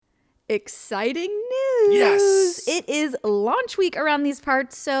Exciting news. Yes. It is launch week around these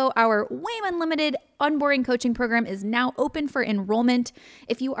parts, so our WAIM Unlimited onboarding coaching program is now open for enrollment.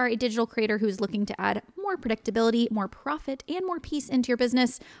 If you are a digital creator who's looking to add more predictability, more profit, and more peace into your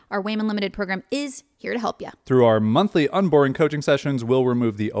business, our WAIM Unlimited program is here to help you. Through our monthly onboarding coaching sessions, we'll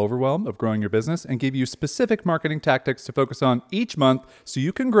remove the overwhelm of growing your business and give you specific marketing tactics to focus on each month so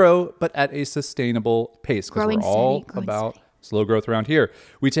you can grow, but at a sustainable pace. Because we're all about slow growth around here.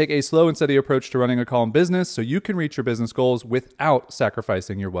 We take a slow and steady approach to running a calm business so you can reach your business goals without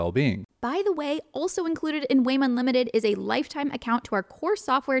sacrificing your well-being. By the way, also included in WAIM Unlimited is a lifetime account to our core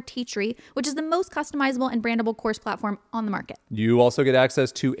software, Teachery, which is the most customizable and brandable course platform on the market. You also get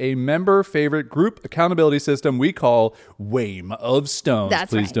access to a member favorite group accountability system we call WAIM of Stones.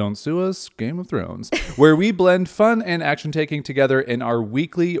 That's Please right. don't sue us, Game of Thrones, where we blend fun and action taking together in our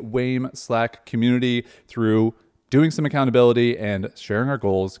weekly WAIM Slack community through doing some accountability and sharing our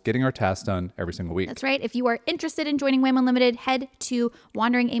goals, getting our tasks done every single week. That's right. If you are interested in joining WAIM Unlimited, head to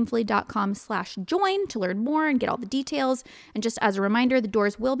wanderingaimfully.com/join to learn more and get all the details. And just as a reminder, the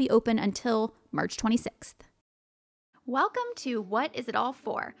doors will be open until March 26th. Welcome to What Is It All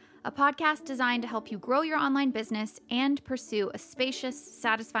For? A podcast designed to help you grow your online business and pursue a spacious,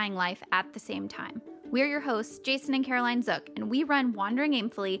 satisfying life at the same time. We're your hosts, Jason and Caroline Zook, and we run Wandering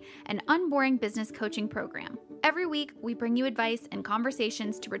Aimfully, an unboring business coaching program. Every week, we bring you advice and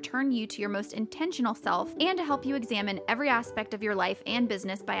conversations to return you to your most intentional self and to help you examine every aspect of your life and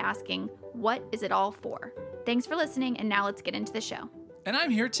business by asking, what is it all for? Thanks for listening, and now let's get into the show. And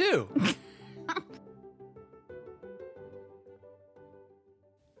I'm here too.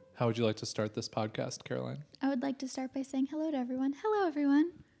 How would you like to start this podcast, Caroline? I would like to start by saying hello to everyone. Hello,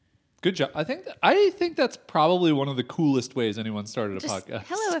 everyone. Good job. I think that's probably one of the coolest ways anyone started a podcast.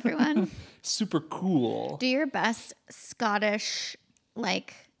 Hello, everyone. Super cool. Do your best Scottish,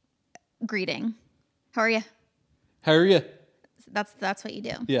 greeting. How are you? How are you? That's what you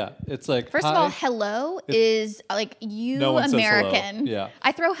do. Yeah, it's like First of all, hello is you No one says American. hello. Yeah.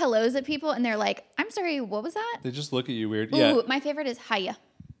 I throw hellos at people and they're like, I'm sorry, what was that? They just look at you weird. Ooh, Yeah. my favorite is hiya.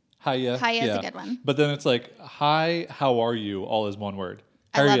 Hiya. Hiya is a good one. But then it's like, hi, how are you? All is one word.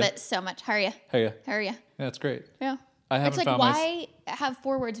 How I are love ya? it so much. How are you? How are you? How are you? Yeah, that's great. Yeah. I haven't It's like, found why have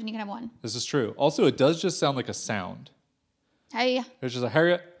 4 words when you can have 1? This is true. Also, it does just sound like a sound. How are you? It's just a how are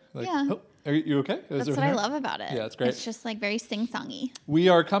you? Like, Yeah. oh, are you okay? That's what I love about it. Yeah, it's great. It's just very sing-songy. We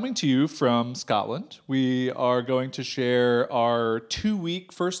are coming to you from Scotland. We are going to share our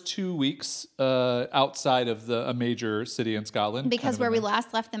first 2 weeks outside of a major city in Scotland. Because where we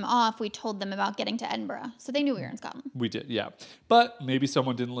last left them off, we told them about getting to Edinburgh. So they knew we were in Scotland. We did, yeah. But maybe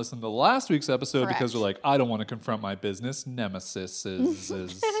someone didn't listen to last week's episode because Correct. they're like, I don't want to confront my business nemesis.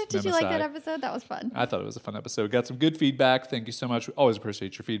 Did you like that episode? That was fun. I thought it was a fun episode. Got some good feedback. Thank you so much. We always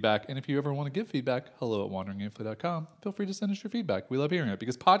appreciate your feedback. And if you ever want to give feedback, hello@wanderingaimfully.com. Feel free to send us your feedback. We love hearing it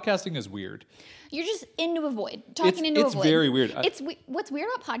because podcasting is weird. You're just into a void. Into a void. It's very weird. What's weird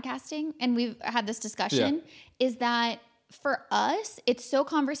about podcasting, and we've had this discussion, is that for us, it's so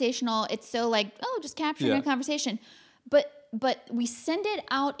conversational. It's so just capturing a conversation. But we send it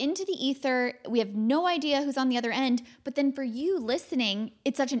out into the ether. We have no idea who's on the other end. But then for you listening,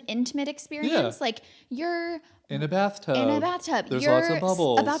 it's such an intimate experience. Yeah. You're in a bathtub. There's You're lots of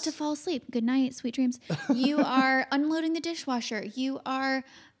bubbles. about to fall asleep. Good night, sweet dreams. You are unloading the dishwasher. You are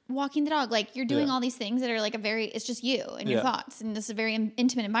walking the dog. You're doing all these things that are it's just you and your thoughts. And this is a very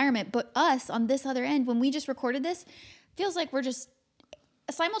intimate environment. But us on this other end, when we just recorded this, feels like we're just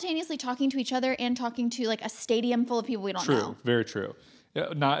simultaneously talking to each other and talking to a stadium full of people we don't know. True, very true.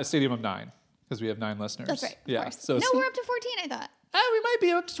 Yeah, not a stadium of 9 because we have 9 listeners. That's right. Yeah. Of course. So we're up to 14, I thought. we might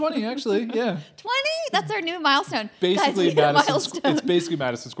be up to 20 actually. Yeah. 20? That's our new milestone. Basically, Guys, we hit a milestone. It's basically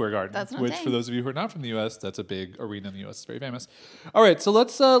Madison Square Garden, That's what I'm which saying. for those of you who are not from the U.S., that's a big arena in the U.S. It's very famous. All right, so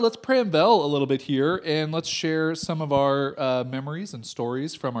let's preamble a little bit here and let's share some of our memories and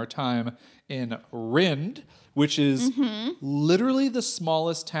stories from our time in Rind, which is literally the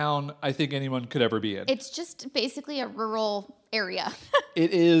smallest town I think anyone could ever be in. It's just basically a rural area.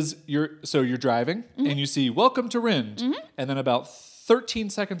 It is. You're driving and you see "Welcome to Rind," and then about 13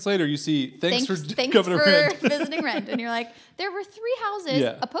 seconds later you see "Thanks for coming to Rind." visiting Rind, and you're like, there were 3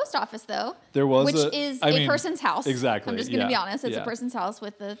 houses, a post office though. There was, which is a person's house. Exactly. I'm just going to be honest. It's a person's house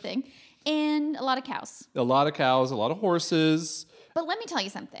with the thing, and a lot of cows. A lot of cows, a lot of horses. But let me tell you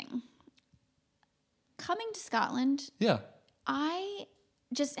something. Coming to Scotland, I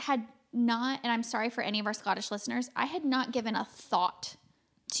just had not, and I'm sorry for any of our Scottish listeners, I had not given a thought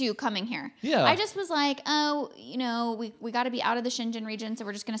to coming here. Yeah. I just was like, we got to be out of the Shenzhen region, so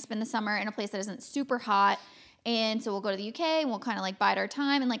we're just going to spend the summer in a place that isn't super hot. And so we'll go to the UK and we'll kind of like bide our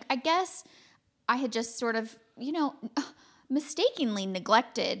time. And like, I guess I had just sort of, mistakenly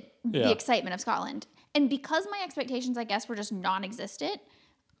neglected the excitement of Scotland. And because my expectations, I guess, were just non-existent,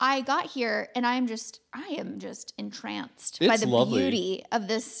 I got here and I am just entranced by the beauty of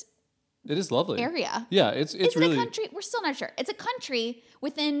this. It is lovely area. Yeah, it's really a country. We're still not sure. It's a country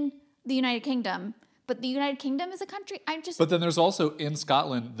within the United Kingdom, but the United Kingdom is a country. But then there's also in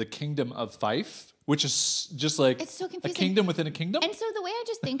Scotland the Kingdom of Fife, which is just like it's so confusing. A kingdom within a kingdom. And so the way I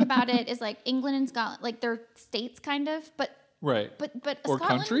just think about it is like England and Scotland, like they're states kind of, but right. But or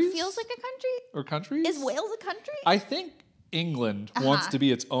Scotland countries? feels like a country. Or countries? Is Wales a country? I think England wants to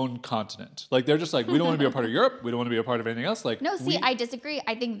be its own continent. Like they're just like, we don't want to be a part of Europe. We don't want to be a part of anything else. Like I disagree.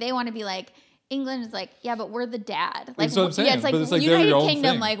 I think they want to be like England is like, yeah, but we're the dad. Like, that's what I'm saying. Yeah, it's like, but it's like United your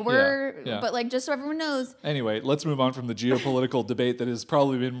Kingdom. thing. Like we're, but like just so everyone knows. Anyway, let's move on from the geopolitical debate that has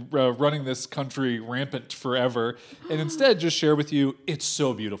probably been running this country rampant forever, and instead just share with you, it's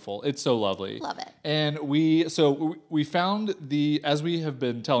so beautiful. It's so lovely. Love it. And we found as we have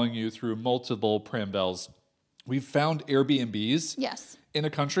been telling you through multiple Prambels, we've found Airbnbs. Yes. In a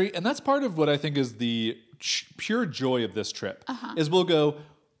country, and that's part of what I think is the pure joy of this trip. Is we'll go.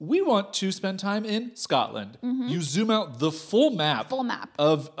 We want to spend time in Scotland. You zoom out the full map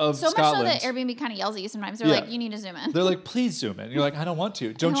of Scotland. So much so that Airbnb kind of yells at you sometimes. They're like, you need to zoom in. They're like, please zoom in. And you're like, I don't want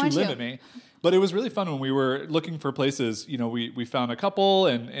to. Don't you limit me. But it was really fun when we were looking for places. We found a couple,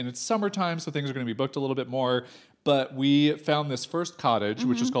 and it's summertime, so things are going to be booked a little bit more. But we found this first cottage,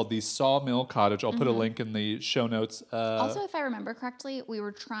 which is called the Sawmill Cottage. I'll put a link in the show notes. Also, if I remember correctly, we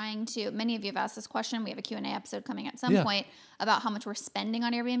were trying to, many of you have asked this question. We have a Q&A episode coming at some point about how much we're spending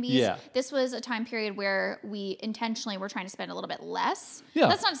on Airbnbs. Yeah. This was a time period where we intentionally were trying to spend a little bit less. Yeah.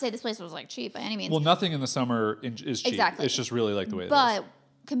 That's not to say this place was like cheap by any means. Well, nothing in the summer is cheap. Exactly. It's just really like the way it is. But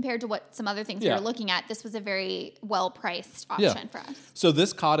compared to what some other things we were looking at, this was a very well-priced option for us. So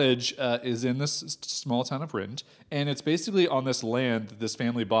this cottage is in this small town of Rind, and it's basically on this land that this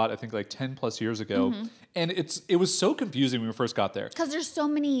family bought, I think, like 10 plus years ago. And it was so confusing when we first got there. Because there's so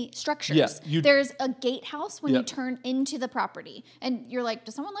many structures. Yeah, there's a gatehouse when you turn into the property. And you're like,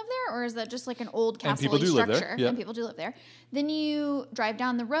 does someone live there? Or is that just like an old castle-y structure? And people do live there. Then you drive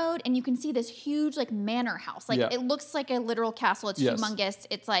down the road and you can see this huge like manor house. Like it looks like a literal castle. It's humongous.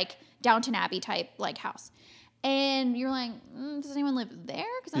 It's like Downton Abbey type like house. And you're like, does anyone live there?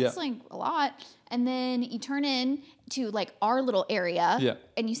 Because that's like a lot. And then you turn in to like our little area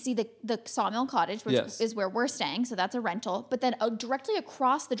and you see the Sawmill Cottage, which is where we're staying. So that's a rental. But then directly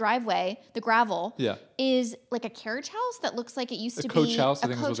across the driveway, the gravel, is like a carriage house that looks like it used to be. A coach house, I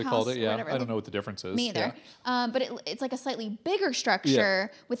think is what they called it. Yeah, whatever. I don't know what the difference is. Me either. But it's like a slightly bigger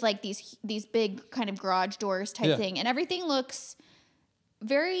structure with like these big kind of garage doors type thing. And everything looks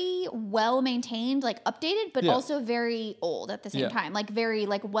very well maintained, like updated, but also very old at the same time, like very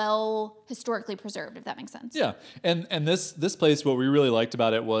like well historically preserved, if that makes sense. Yeah, and this place, what we really liked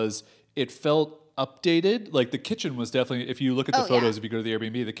about it was it felt updated. Like the kitchen was definitely, if you look at the photos, if you go to the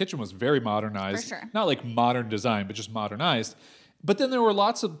Airbnb, the kitchen was very modernized. For sure. Not like modern design, but just modernized. But then there were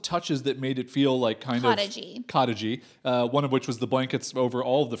lots of touches that made it feel like kind of cottagey. One of which was the blankets over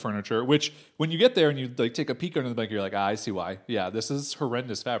all of the furniture, which when you get there and you like take a peek under the blanket, you're like, I see why. Yeah, this is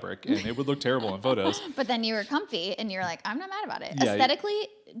horrendous fabric and it would look terrible in photos. But then you were comfy and you're like, I'm not mad about it. Yeah, aesthetically,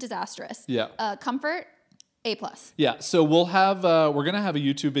 disastrous. Yeah. Comfort, A+. Yeah, so we'll have we're gonna have a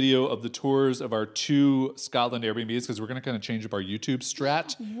YouTube video of the tours of our 2 Scotland Airbnbs because we're gonna kind of change up our YouTube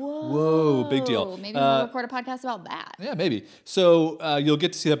strat. Whoa, big deal. Maybe we'll record a podcast about that. Yeah, maybe. So you'll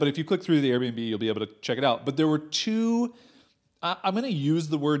get to see that, but if you click through the Airbnb, you'll be able to check it out. But there were 2. I'm going to use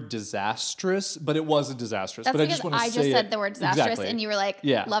the word disastrous, but it wasn't disastrous. That's but because I just said the word disastrous, and you were like,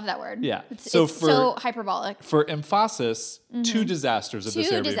 love that word. Yeah. It's so hyperbolic. For emphasis, 2 disasters of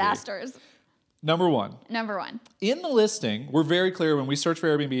this Airbnb. 2 disasters. Number one. In the listing, we're very clear when we search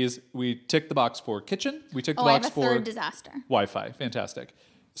for Airbnbs, we tick the box for kitchen. We tick the box for I have a third disaster. Wi-Fi. Fantastic.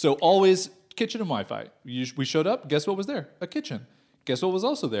 So always kitchen and Wi-Fi. We showed up. Guess what was there? A kitchen. Guess what was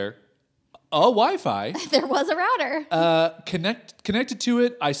also there? A Wi-Fi. There was a router. Connected to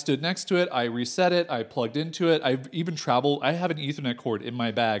it. I stood next to it. I reset it. I plugged into it. I've even traveled. I have an Ethernet cord in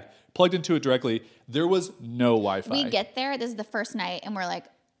my bag. Plugged into it directly. There was no Wi-Fi. We get there. This is the first night, and we're like,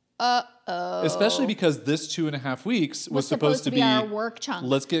 uh-oh. Especially because this 2.5 weeks was supposed to be our work chunk.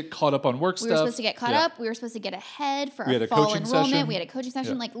 Let's get caught up on work stuff. We were supposed to get caught up. We were supposed to get ahead for our fall enrollment. We had a coaching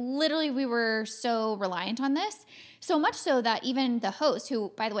session. Like literally we were so reliant on this. So much so that even the host,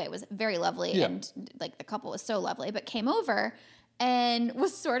 who by the way was very lovely and like the couple was so lovely, but came over and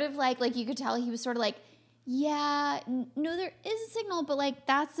was sort of like you could tell he was sort of like, Yeah, no, there is a signal, but like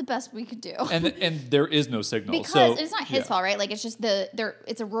that's the best we could do. And there is no signal because it's not his fault, right? Like it's just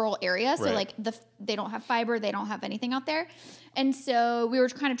it's a rural area, so right. like they don't have fiber, they don't have anything out there, and so we were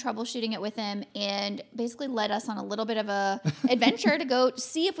kind of troubleshooting it with him, and basically led us on a little bit of a adventure to go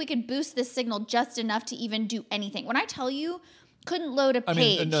see if we could boost this signal just enough to even do anything. When I tell you. Couldn't load a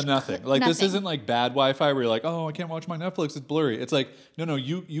page. I mean, no, nothing. Like, this isn't like bad Wi-Fi where you're like, oh, I can't watch my Netflix, it's blurry. It's like, no,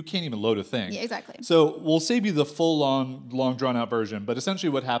 you can't even load a thing. Yeah, exactly. So we'll save you the full, long drawn-out version. But essentially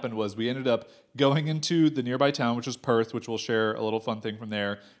what happened was we ended up going into the nearby town, which was Perth, which we'll share a little fun thing from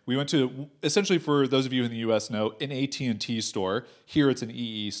there. We went to, essentially for those of you in the U.S. know, an AT&T store. Here it's an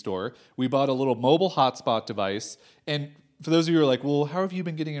EE store. We bought a little mobile hotspot device. And for those of you who are like, well, how have you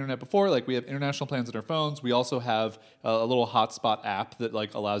been getting internet before? Like, we have international plans on our phones. We also have a little hotspot app that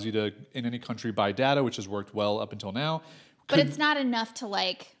like allows you to, in any country, buy data, which has worked well up until now. But it's not enough to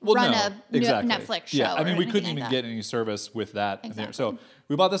like run a Netflix show. Yeah, I mean, we couldn't even get any service with that. Exactly. So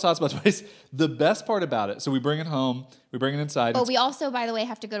we bought this hotspot device. The best part about it, so we bring it home, we bring it inside. Oh, we also, by the way,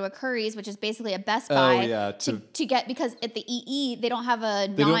 have to go to a Curry's, which is basically a Best Buy. Oh, yeah. To get, because at the EE, they don't have a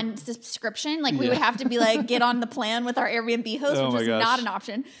non-subscription. Like, we would have to be like, get on the plan with our Airbnb host, which was not an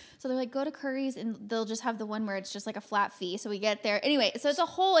option. So they're like, go to Curry's, and they'll just have the one where it's just like a flat fee. So we get there. Anyway, so it's a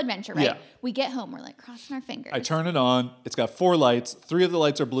whole adventure, right? Yeah. We get home. We're like crossing our fingers. I turn it on. It's got 4 lights. 3 of the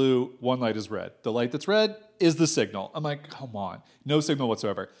lights are blue. 1 light is red. The light that's red is the signal. I'm like, come on. No signal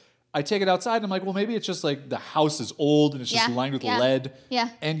whatsoever. I take it outside, and I'm like, well, maybe it's just like the house is old and it's just lined with lead. Yeah.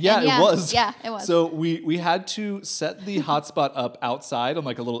 And it was. Yeah, it was. So we had to set the hotspot up outside on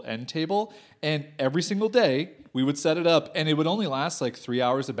like a little end table, and every single day we would set it up, and it would only last like 3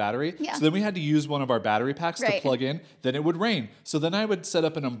 hours of battery. Yeah. So then we had to use one of our battery packs to plug in. Then it would rain. So then I would set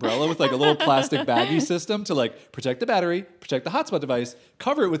up an umbrella with like a little plastic baggie system to like protect the battery, protect the hotspot device,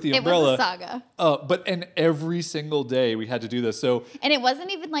 cover it with the umbrella. It was a saga. And every single day we had to do this. And it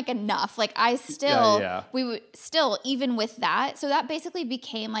wasn't even like enough. Like we would still, even with that. So that basically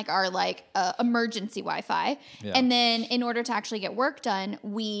became like our like emergency Wi-Fi. Yeah. And then in order to actually get work done,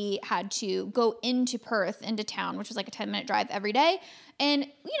 we had to go into Perth, into town, which was like a 10-minute drive every day. And,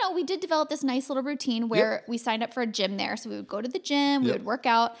 we did develop this nice little routine where we signed up for a gym there. So we would go to the gym, we would work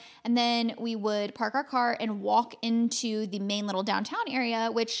out, and then we would park our car and walk into the main little downtown area,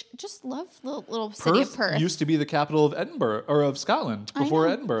 which just love the little city of Perth. Used to be the capital of Edinburgh, or of Scotland, before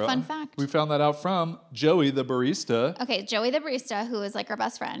Edinburgh. Fun fact. We found that out from Joey, the barista. Okay, Joey, the barista, who is like our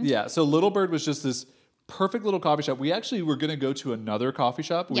best friend. Yeah, so Little Bird was just this perfect little coffee shop. We actually were going to go to another coffee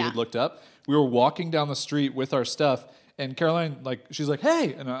shop we had looked up. We were walking down the street with our stuff, and Caroline, she's like,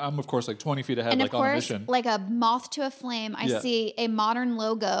 hey. And I'm, of course, like 20 feet ahead, on a mission. Like a moth to a flame, I see a modern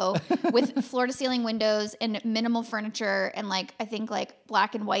logo with floor-to-ceiling windows and minimal furniture and, I think,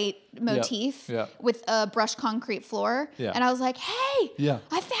 black and white motif with a brushed concrete floor. Yeah. And I was like, hey,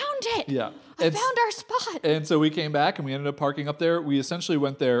 I found it. Yeah. I found our spot. And so we came back, and we ended up parking up there. We essentially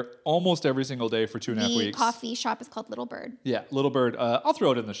went there almost every single day for 2.5 weeks. The coffee shop is called Little Bird. Yeah, Little Bird. I'll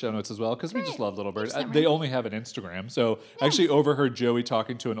throw it in the show notes as well, because we just love Little Bird. They only have an Instagram. So I actually overheard Joey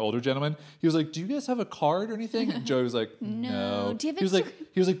talking to an older gentleman. He was like, do you guys have a card or anything? And Joey was like, no. Do you have he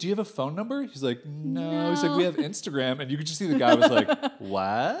was like, do you have a phone number? He's like, no. He's like, we have Instagram. And you could just see the guy was like,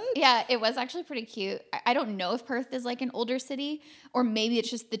 what? Yeah, it was actually pretty cute. I don't know if Perth is like an older city, or maybe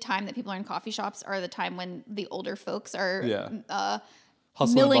it's just the time that people are in coffee shops are the time when the older folks are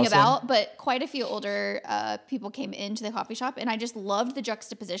milling about. But quite a few older people came into the coffee shop, and I just loved the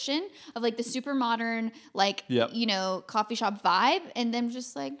juxtaposition of the super modern coffee shop vibe, and them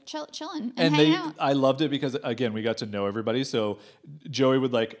just chilling and hanging out. I loved it because, again, we got to know everybody. So Joey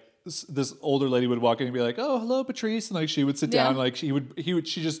would this older lady would walk in and be like, "Oh, hello, Patrice," and she would sit down, she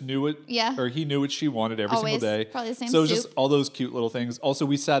just knew it, or he knew what she wanted every single day. Probably the same. So it was just all those cute little things. Also,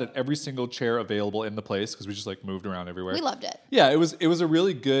 we sat at every single chair available in the place because we just moved around everywhere. We loved it. Yeah, it was a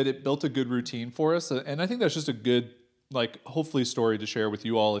really good. It built a good routine for us, and I think that's just a good hopefully story to share with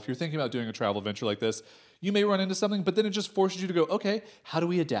you all. If you're thinking about doing a travel venture like this, you may run into something, but then it just forces you to go, okay, how do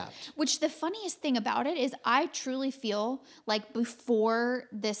we adapt? Which the funniest thing about it is I truly feel like before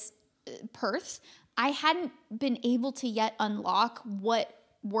this Perth, I hadn't been able to yet unlock what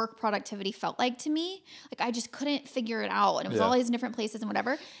work productivity felt like to me. I just couldn't figure it out. And it was all these different places and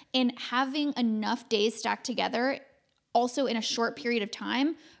whatever. And having enough days stacked together, also in a short period of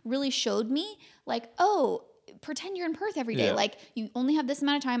time, really showed me pretend you're in Perth every day. Yeah. You only have this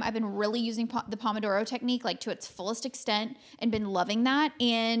amount of time. I've been really using the Pomodoro technique to its fullest extent and been loving that.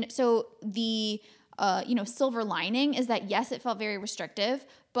 And so the silver lining is that, yes, it felt very restrictive,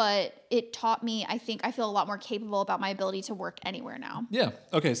 but it taught me, I think I feel a lot more capable about my ability to work anywhere now. Yeah.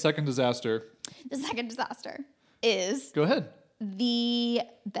 Okay. Second disaster. The second disaster is... Go ahead. The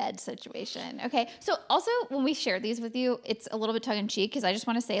bed situation. Okay. So also when we share these with you, it's a little bit tongue in cheek because I just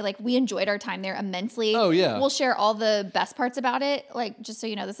want to say, like, we enjoyed our time there immensely. Oh yeah. We'll share all the best parts about it. Like, just so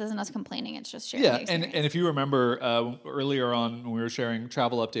you know, this isn't us complaining. It's just sharing. Yeah. And if you remember earlier on when we were sharing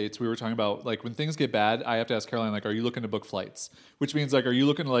travel updates, we were talking about, like, when things get bad, I have to ask Caroline, like, are you looking to book flights? Which means, like, are you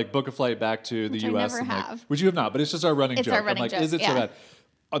looking to, like, book a flight back to the US? I never have. Which you have not, but it's just our running joke. Our running I'm like, joke. Is it so bad?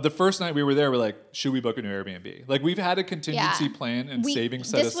 The first night we were there, we're like, should we book a new Airbnb? Like, we've had a contingency plan and savings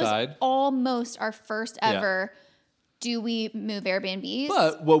set aside. This was almost our first ever, do we move Airbnbs?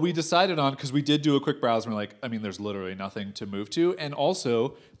 But what we decided on, because we did do a quick browse, and we're like, I mean, there's literally nothing to move to. And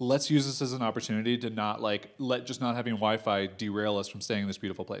also, let's use this as an opportunity to not, like, let just not having Wi-Fi derail us from staying in this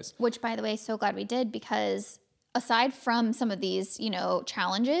beautiful place. Which, by the way, so glad we did, because aside from some of these,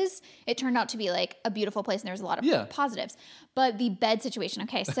 challenges, it turned out to be like a beautiful place and there was a lot of positives. But the bed situation,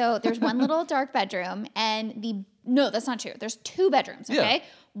 okay, so there's one little dark bedroom and no, that's not true. There's 2 bedrooms, okay? Yeah.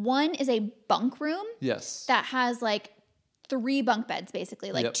 One is a bunk room. Yes. That has like 3 bunk beds,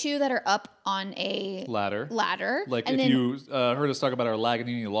 basically, like 2 that are up on a ladder. Like, and if you heard us talk about our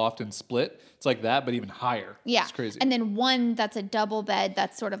Lagunitas loft and split, it's like that, but even higher. Yeah. It's crazy. And then one that's a double bed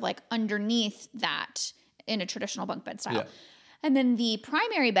that's sort of like underneath that in a traditional bunk bed style. Yeah. And then the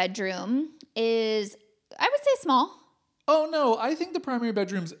primary bedroom is, I would say, small. Oh no, I think the primary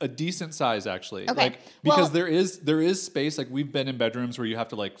bedroom's a decent size, actually. Okay. Like, because there is space. Like, we've been in bedrooms where you have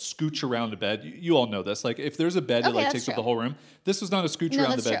to, like, scooch around a bed. You all know this. Like, if there's a bed that, like, takes up the whole room, this was not a scooch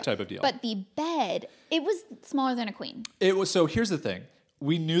around the bed type of deal. But the bed, it was smaller than a queen. It was. So here's the thing.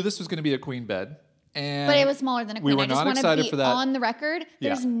 We knew this was going to be a queen bed. But it was smaller than a queen. We were not excited for that. On the record,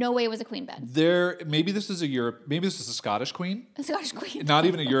 there's no way it was a queen bed. Maybe this is a Scottish queen. A Scottish queen. Not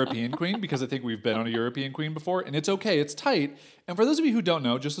even a European queen, because I think we've been on a European queen before, and it's okay. It's tight. And for those of you who don't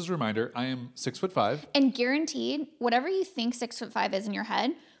know, just as a reminder, I am 6'5". And guaranteed, whatever you think 6'5" is in your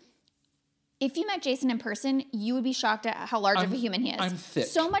head, if you met Jason in person, you would be shocked at how large of a human he is. I'm thick.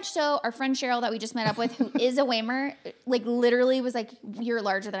 So much so, our friend Cheryl that we just met up with, who is a Waymer, like, literally was like, you're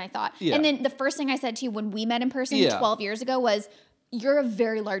larger than I thought. Yeah. And then the first thing I said to you when we met in person 12 years ago was, you're a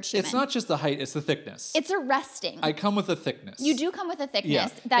very large human. It's not just the height, it's the thickness. It's arresting. I come with a thickness. You do come with a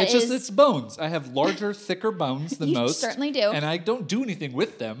thickness. Yeah. It's bones. I have larger, thicker bones than most. You certainly do. And I don't do anything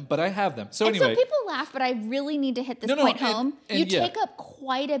with them, but I have them. So anyway. So people laugh, but I really need to hit this point home. You take up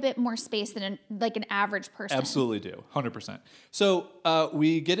quite a bit more space than an average person. Absolutely do. 100%. So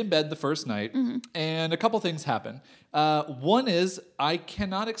we get in bed the first night, and a couple things happen. One is I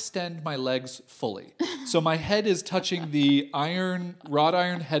cannot extend my legs fully. So my head is touching the wrought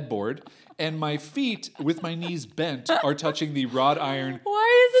iron headboard, and my feet, with my knees bent, are touching the wrought iron footboard.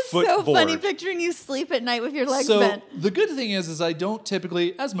 Why is it so funny picturing you sleep at night with your legs bent? So the good thing is I don't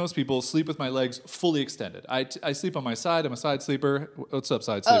typically, as most people, sleep with my legs fully extended. I sleep on my side. I'm a side sleeper. What's up,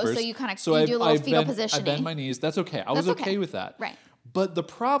 side sleepers? Oh, so you kind of do a little fetal positioning. I bend my knees. That's okay. I was okay with that. Right. But the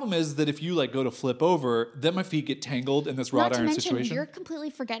problem is that if you, like, go to flip over, then my feet get tangled in this wrought iron situation. You're completely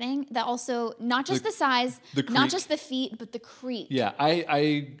forgetting that also not just the size, not just the feet, but the creak. Yeah,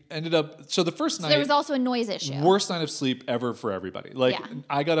 I ended up. So the first night, there was also a noise issue. Worst night of sleep ever for everybody. Like,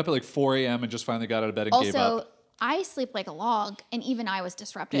 I got up at like 4 a.m. and just finally got out of bed and gave up. I sleep like a log, and even I was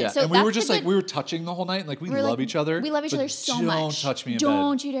disrupted. Yeah, so and we were just we were touching the whole night, and like we love each other. We love each other so much. Don't touch me in bed.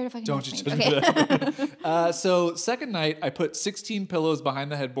 Don't you dare to fucking touch me. Okay. So second night, I put 16 pillows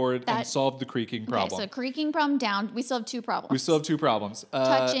behind the headboard and solved the creaking problem. Okay, so creaking problem down. We still have 2 problems.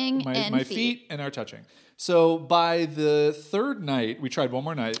 Touching and my feet and our touching. So by the third night, we tried one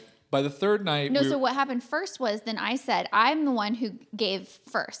more night. By the third night... No, so what happened first was then I said, I'm the one who gave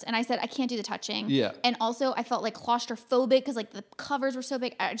first. And I said, I can't do the touching. Yeah. And also I felt like claustrophobic because like the covers were so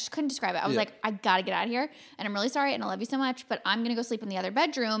big. I just couldn't describe it. I was like, I got to get out of here. And I'm really sorry and I love you so much, but I'm going to go sleep in the other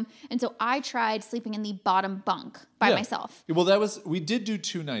bedroom. And so I tried sleeping in the bottom bunk by myself. Well, we did do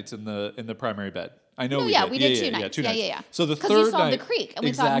 2 nights in the primary bed. I know we did 2 nights. Yeah. So the third night... Because you saw the creek, and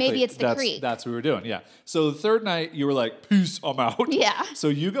we thought maybe it's the creek. That's what we were doing, yeah. So the third night, you were like, peace, I'm out. Yeah. So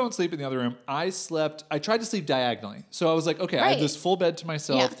you go and sleep in the other room. I tried to sleep diagonally. So I was like, okay, I have this full bed to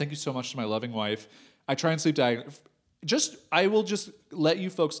myself. Yeah. Thank you so much to my loving wife. I try and sleep diagonally. I will just let you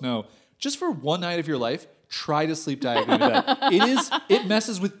folks know, just for one night of your life, try to sleep diagonally to bed. It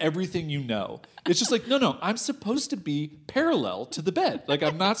messes with everything you know. It's just like, no, I'm supposed to be parallel to the bed. Like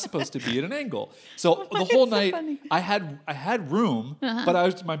I'm not supposed to be at an angle. So the whole night I had room,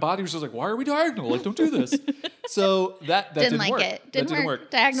 but my body was just like, why are we diagonal? Like, don't do this. So that didn't like work. It. Didn't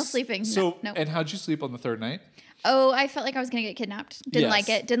work. Diagonal sleeping. So, no. And how'd you sleep on the third night? Oh, I felt like I was going to get kidnapped. Didn't like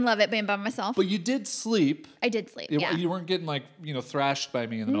it. Didn't love it being by myself. But you did sleep. I did sleep, yeah. You weren't getting like, thrashed by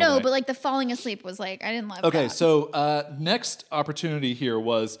me in the middle of the night. No, but like the falling asleep was like, I didn't love Okay, that. so next opportunity here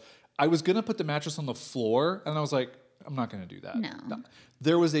was I was going to put the mattress on the floor, and I was like, I'm not going to do that. No.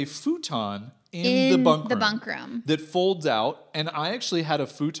 There was a futon in the bunk room that folds out, and I actually had a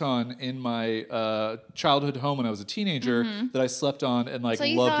futon in my childhood home when I was a teenager that I slept on and loved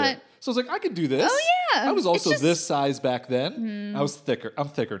it. So I was like, I could do this. Oh yeah. I was also this size back then. I was thicker. I'm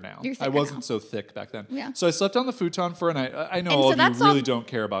thicker now. You're thicker I wasn't now. so thick back then. Yeah. So I slept on the futon for a night. I know all of you really don't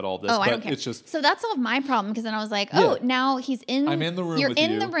care about all this, I but don't care. it's just so that solved my problem because then I was like, now he's in. I'm in the room. You're with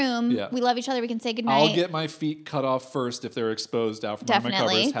in you. the room. Yeah. We love each other. We can say goodnight. I'll get my feet cut off first if they're exposed out from under my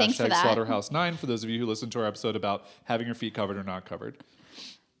covers. Thanks for that. Slaughterhouse9 for those of you who listened to our episode about having your feet covered or not covered.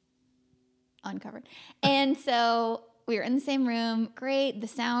 Uncovered. And so we were in the same room. Great. The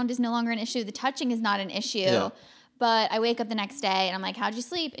sound is no longer an issue. The touching is not an issue. Yeah. But I wake up the next day and I'm like, how'd you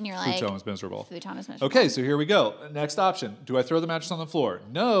sleep? And you're like, futon was miserable. Futon was miserable. Okay, so here we go. Next option. Do I throw the mattress on the floor?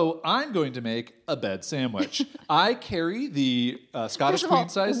 No, I'm going to make a bed sandwich. I carry the Scottish queen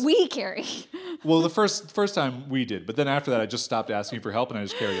size. We carry. Well, the first time we did, but then after that, I just stopped asking for help and I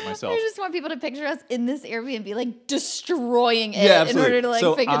just carried it myself. I just want people to picture us in this Airbnb, like destroying it in order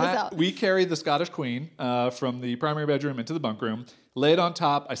to figure this out. We carried the Scottish queen from the primary bedroom into the bunk room, lay it on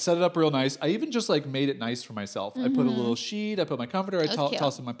top. I set it up real nice. I even just made it nice for myself. I put a little sheet. I put my comforter. I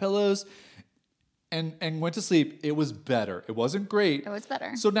tossed in my pillows. And went to sleep. It was better. It wasn't great. It was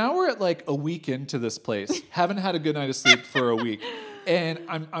better. So now we're at a week into this place. Haven't had a good night of sleep for a week. And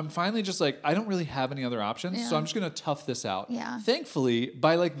I'm finally just I don't really have any other options. So I'm just going to tough this out. Yeah. Thankfully,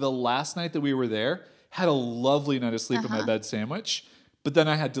 by the last night that we were there, had a lovely night of sleep in my bed sandwich. But then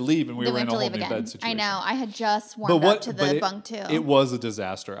I had to leave and we were in a whole new bed situation. I know. I had just warmed up to the bunk too. It was a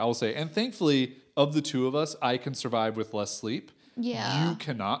disaster, I will say. And thankfully, of the two of us, I can survive with less sleep. Yeah. You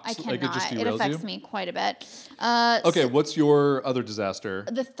cannot. I cannot. It just derails it affects me quite a bit. Okay, what's your other disaster?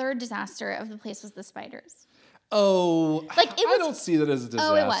 The third disaster of the place was the spiders. Oh, I don't see that as a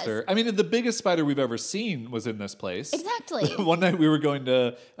disaster. Oh, it was. I mean, the biggest spider we've ever seen was in this place. Exactly. One night we were going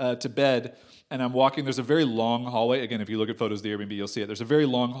to bed, and I'm walking. There's a very long hallway. Again, if you look at photos of the Airbnb, you'll see it. There's a very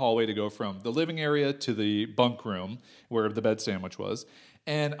long hallway to go from the living area to the bunk room where the bed sandwich was.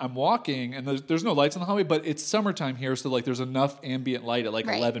 And I'm walking, and there's no lights in the hallway, but it's summertime here, so there's enough ambient light at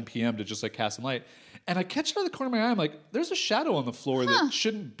 11 p.m. to just cast some light. And I catch it out of the corner of my eye. I'm like, there's a shadow on the floor that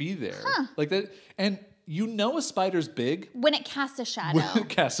shouldn't be there. Like that, and a spider's big when it casts a shadow.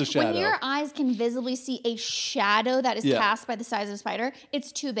 When your eyes can visibly see a shadow that is cast by the size of a spider,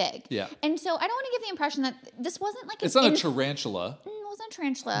 it's too big. Yeah. And so I don't want to give the impression that this wasn't it's not a tarantula. It wasn't a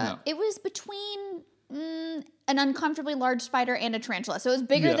tarantula. No. It was between an uncomfortably large spider and a tarantula. So it was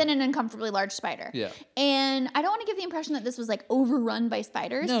bigger than an uncomfortably large spider. Yeah. And I don't want to give the impression that this was overrun by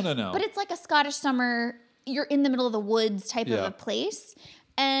spiders. No. But it's like a Scottish summer, you're in the middle of the woods type of a place.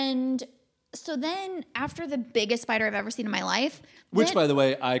 And so then after the biggest spider I've ever seen in my life. Which, by the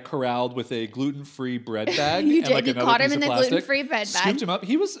way, I corralled with a gluten-free bread bag. You and did. You caught him in the gluten-free bread bag. Scooped him up.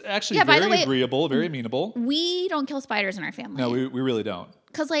 He was actually very agreeable, very amenable. We don't kill spiders in our family. No, we really don't.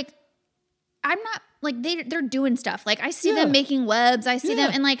 Because, I'm not, they're doing stuff. I see them making webs. I see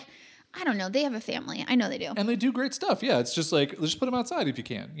them, and, I don't know. They have a family. I know they do. And they do great stuff. Yeah, it's just let's just put them outside if you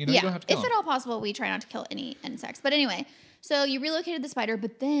can. You don't have to kill them. If at all possible, we try not to kill any insects. But anyway, so you relocated the spider,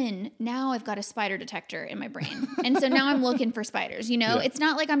 but then now I've got a spider detector in my brain. And so now I'm looking for spiders, It's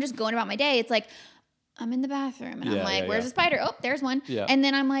not like I'm just going about my day. It's I'm in the bathroom and I'm like, where's a spider? Oh, there's one. Yeah. And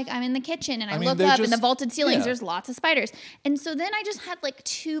then I'm like, I'm in the kitchen and I look up in the vaulted ceilings, there's lots of spiders. And so then I just had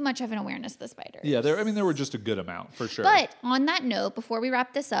too much of an awareness of the spiders. Yeah, there were just a good amount for sure. But on that note, before we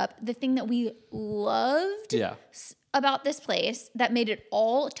wrap this up, the thing that we loved about this place that made it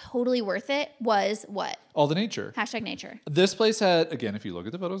all totally worth it was what? All the nature. #nature. This place had, again, if you look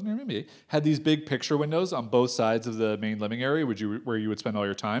at the photos near me, had these big picture windows on both sides of the main living area where you would spend all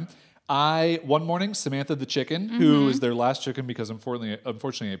your time. One morning, Samantha the chicken, who is their last chicken because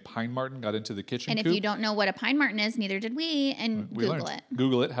unfortunately a pine marten got into the kitchen coop. If you don't know what a pine marten is, neither did we, and Google it.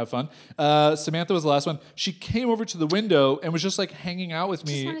 Google it, have fun. Samantha was the last one. She came over to the window and was just hanging out with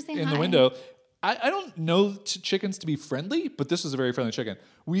me in the window. I don't know chickens to be friendly, but this was a very friendly chicken.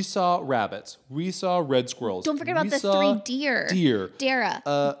 We saw rabbits. We saw red squirrels. Don't forget about the 3 deer. Deer.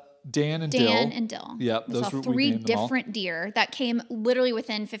 Dara. Dan and Dill. Yep. We saw 3 different deer that came literally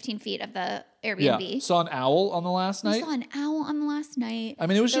within 15 feet of the Airbnb. Yeah. Saw an owl on the last night. We saw an owl on the last night. I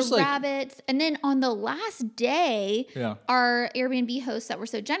mean, it was just like rabbits. And then on the last day, our Airbnb hosts that were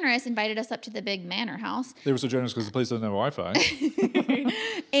so generous invited us up to the big manor house. They were so generous because the place doesn't have Wi-Fi.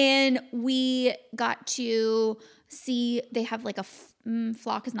 And we got to see, they have like a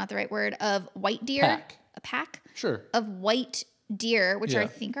flock is not the right word, of white deer. A pack? Sure. Of white deer, which I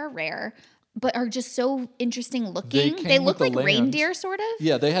think are rare, but are just so interesting looking. They look like reindeer, sort of.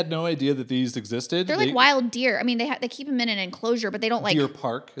 Yeah, they had no idea that these existed. They're like wild deer. I mean, they keep them in an enclosure, but they don't like... Deer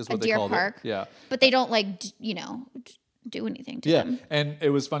park is what they call it. Yeah. But they don't like, do anything to them. Yeah, and it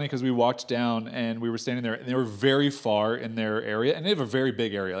was funny because we walked down and we were standing there and they were very far in their area, and they have a very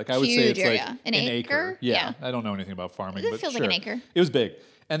big area. Like I would say it's area. like an acre. Yeah, I don't know anything about farming. It feels like an acre. It was big.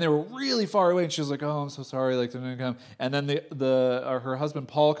 And they were really far away, and she was like, "Oh, I'm so sorry, like they're gonna come." And then her husband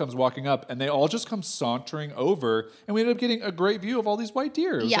Paul comes walking up, and they all just come sauntering over, and we ended up getting a great view of all these white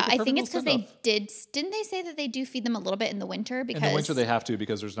deer. Yeah, I think it's because they didn't they say that they do feed them a little bit in the winter? Because in the winter they have to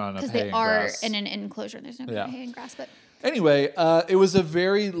because there's not enough hay and grass. Because they are in an enclosure and there's no hay and grass, but. Anyway, it was a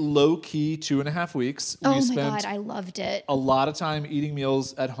very low-key 2.5 weeks. Oh my God, I loved it. A lot of time eating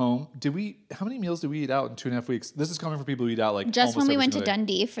meals at home. How many meals did we eat out in 2.5 weeks? This is coming from people who eat out like just when we went to day.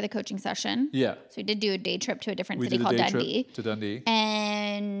 Dundee for the coaching session. Yeah. So we did do a day trip to a different city called Dundee. To Dundee.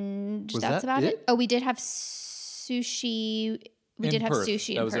 And that's about it. Oh, we did have sushi. We did have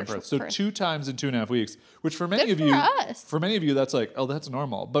sushi in Perth. So 2 times in 2.5 weeks, which for many of you, that's like, oh, that's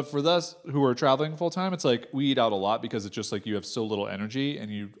normal. But for us who are traveling full time, it's like we eat out a lot because it's just like you have so little energy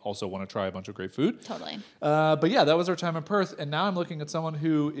and you also want to try a bunch of great food. Totally. But yeah, that was our time in Perth. And now I'm looking at someone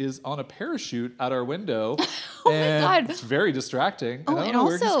who is on a parachute out our window. Oh my God. It's very distracting. Oh, and I don't know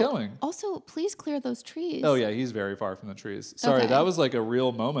where he's going. Also, please clear those trees. Oh yeah, he's very far from the trees. Sorry, that was like a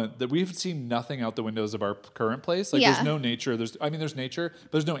real moment that we've seen nothing out the windows of our current place. Like there's no nature. There's nature,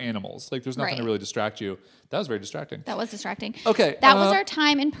 but there's no animals. Like there's nothing to really distract you. That was very distracting. That was distracting. Okay. That was our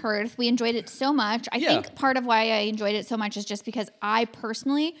time in Perth. We enjoyed it so much. I think part of why I enjoyed it so much is just because I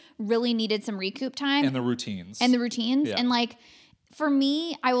personally really needed some recoup time. And the routines. Yeah. And like, for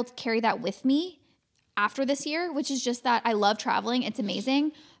me, I will carry that with me after this year, which is just that I love traveling. It's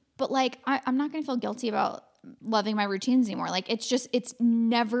amazing. But like, I'm not going to feel guilty about loving my routines anymore. Like, it's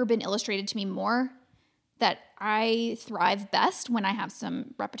never been illustrated to me more that I thrive best when I have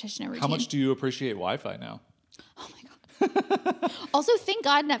some repetition and routine. How much do you appreciate Wi-Fi now? Oh my God. Also, thank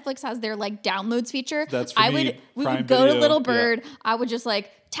God Netflix has their like downloads feature. That's for me. We would go to Little Bird. Yeah. I would just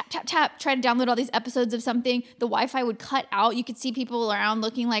like tap, tap, tap, try to download all these episodes of something. The Wi-Fi would cut out. You could see people around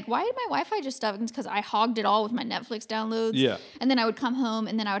looking like, why did my Wi-Fi just stop? It's because I hogged it all with my Netflix downloads. Yeah. And then I would come home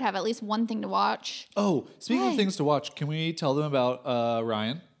and then I would have at least one thing to watch. Oh, speaking of things to watch, can we tell them about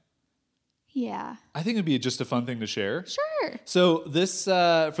Ryan? Yeah. I think it'd be just a fun thing to share. Sure. So this,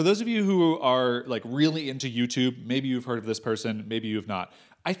 for those of you who are like really into YouTube, maybe you've heard of this person, maybe you have not.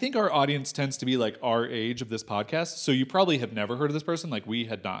 I think our audience tends to be like our age of this podcast, so you probably have never heard of this person, like we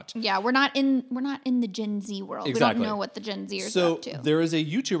had not. Yeah, we're not in the Gen Z world. Exactly. We don't know what the Gen Zers are up to. So there is a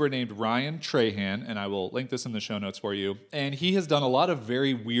YouTuber named Ryan Trahan, and I will link this in the show notes for you. And he has done a lot of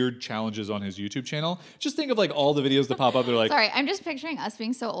very weird challenges on his YouTube channel. Just think of like all the videos that pop up. They're like, sorry, I'm just picturing us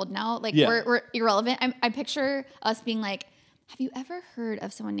being so old now. Like we're irrelevant. I picture us being like, have you ever heard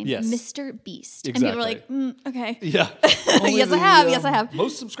of someone named Mr. Beast? Exactly. And people are like, okay. Yeah. Yes, I have.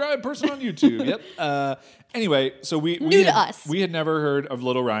 Most subscribed person on YouTube. Yep. Anyway, so we had never heard of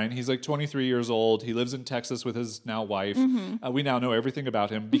Little Ryan. He's like 23 years old. He lives in Texas with his now wife. Mm-hmm. We now know everything about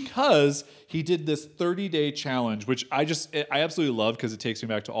him because he did this 30-day challenge, which I absolutely love because it takes me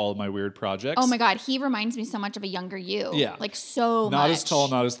back to all of my weird projects. Oh my God. He reminds me so much of a younger you. Yeah. Like so much. Not as tall,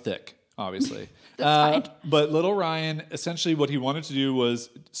 not as thick, obviously. But Little Ryan, essentially what he wanted to do was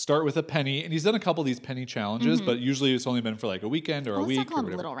start with a penny, and he's done a couple of these penny challenges, but usually it's only been for like a weekend or a week. Let's not call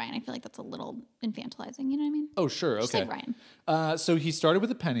him Little Ryan. I feel like that's a little infantilizing. You know what I mean? Oh, sure. Okay. Just like Ryan. So he started with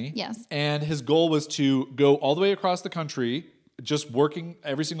a penny. Yes. And his goal was to go all the way across the country, just working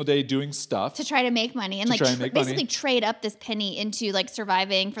every single day doing stuff to try to make money and basically trade up this penny into like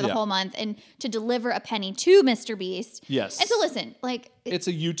surviving for the whole month and to deliver a penny to Mr. Beast. Yes. And so listen, like it's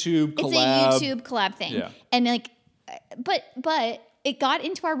a YouTube collab. It's a YouTube collab thing. Yeah. And like, but it got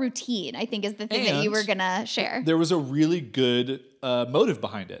into our routine, I think is the thing that you were going to share. There was a really good motive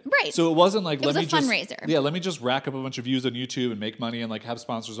behind it. Right. So it wasn't like, it was a fundraiser. Let me just rack up a bunch of views on YouTube and make money and like have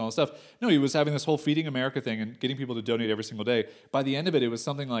sponsors and all that stuff. No, he was having this whole Feeding America thing and getting people to donate every single day. By the end of it, it was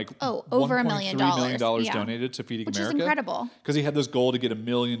something like over $1 million donated to Feeding America. Which is incredible. Because he had this goal to get 1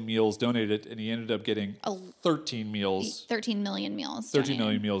 million meals donated, and he ended up getting 13 meals. 13 million meals. 13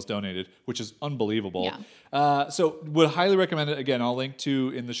 million meals donated, which is unbelievable. Yeah. So would highly recommend it. Again, I'll link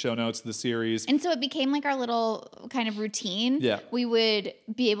to in the show notes the series. And so it became like our little kind of routine. Yeah. We would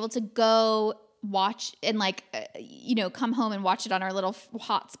be able to go watch and like, come home and watch it on our little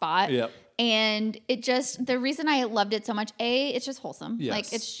hotspot. Yep. And it just, the reason I loved it so much, it's just wholesome. Yes. Like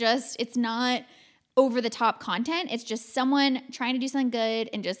it's not over the top content. It's just someone trying to do something good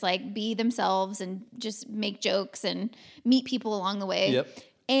and just like be themselves and just make jokes and meet people along the way. Yep.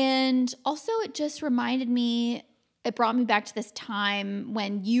 And also it just it brought me back to this time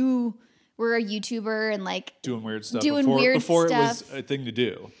when you were a YouTuber and like doing weird stuff before it was a thing to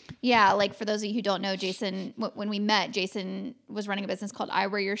do. Yeah, like for those of you who don't know, Jason, when we met, Jason was running a business called I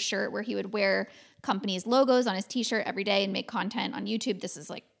Wear Your Shirt, where he would wear companies' logos on his t-shirt every day and make content on YouTube. This is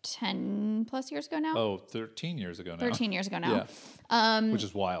like 10 plus years ago now. 13 years ago now. 13 years ago now. Yeah. Which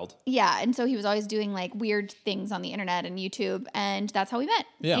is wild. Yeah. And so he was always doing like weird things on the internet and YouTube, and that's how we met.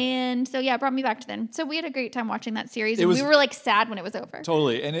 Yeah. And so, it brought me back to then. So we had a great time watching that series, and we were like sad when it was over.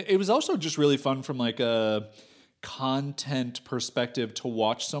 Totally. And it was also just really fun from like a content perspective to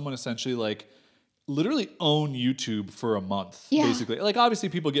watch someone essentially like literally own YouTube for a month, basically. Like obviously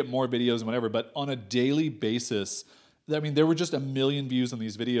people get more videos and whatever, but on a daily basis, I mean, there were just 1 million views on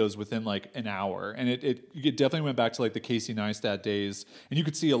these videos within like an hour. And it definitely went back to like the Casey Neistat days. And you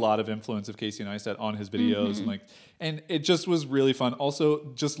could see a lot of influence of Casey Neistat on his videos. And it just was really fun.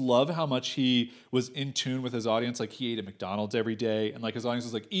 Also, just love how much he was in tune with his audience. Like he ate at McDonald's every day. And like his audience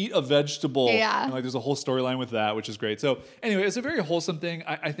was like, eat a vegetable. Yeah. And like there's a whole storyline with that, which is great. So anyway, it's a very wholesome thing.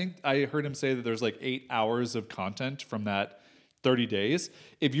 I think I heard him say that there's like 8 hours of content from that 30 days.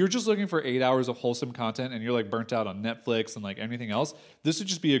 If you're just looking for 8 hours of wholesome content and you're like burnt out on Netflix and like anything else, this would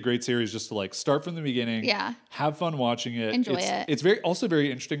just be a great series just to like start from the beginning. Yeah. Have fun watching it. Enjoy it. It's very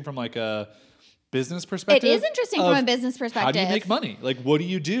interesting from like a business perspective. It is interesting from a business perspective. How do you make money? Like, what do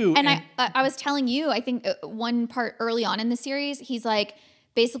you do? And I was telling you, I think one part early on in the series, he's like,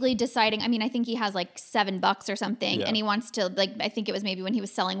 basically deciding, I mean, I think he has like $7 or something, and he wants to like, I think it was maybe when he was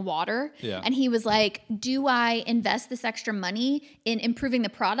selling water, and he was like, do I invest this extra money in improving the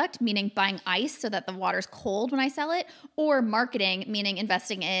product, meaning buying ice so that the water's cold when I sell it, or marketing, meaning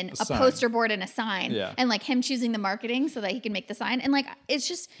investing in a poster board and a sign, and like him choosing the marketing so that he can make the sign. And like, it's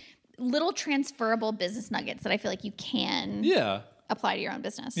just little transferable business nuggets that I feel like you can apply to your own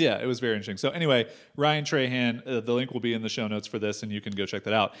business. Yeah, it was very interesting. So anyway, Ryan Trahan, the link will be in the show notes for this, and you can go check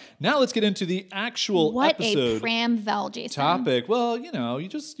that out. Now let's get into the actual episode. What a Pram-vel, Jason. Topic. Well, you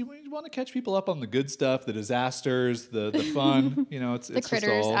want to catch people up on the good stuff, the disasters, the fun. It's the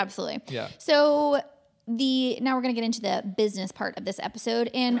critters. Absolutely. Yeah. So now we're going to get into the business part of this episode,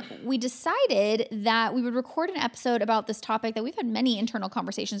 and we decided that we would record an episode about this topic that we've had many internal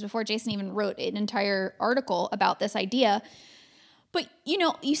conversations before. Jason even wrote an entire article about this idea. But,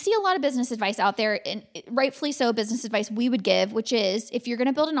 you see a lot of business advice out there, and rightfully so, business advice we would give, which is if you're going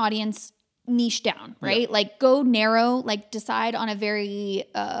to build an audience, niche down, right? Like go narrow, like decide on a very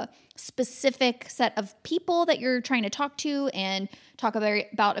specific set of people that you're trying to talk to and talk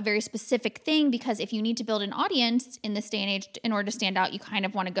about a very specific thing, because if you need to build an audience in this day and age in order to stand out, you kind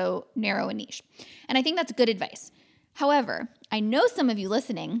of want to go narrow and niche. And I think that's good advice. However, I know some of you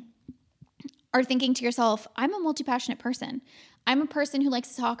listening are thinking to yourself, I'm a multi-passionate person. I'm a person who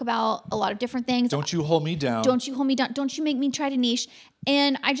likes to talk about a lot of different things. Don't you hold me down. Don't you hold me down. Don't you make me try to niche.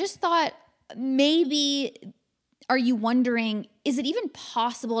 And I just thought, maybe are you wondering, is it even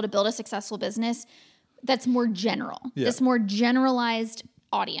possible to build a successful business that's more general, this more generalized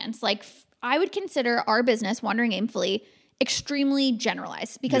audience? Like I would consider our business, Wandering Aimfully, extremely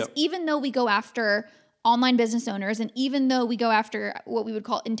generalized, because even though we go after online business owners, and even though we go after what we would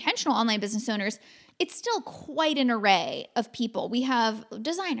call intentional online business owners, it's still quite an array of people. We have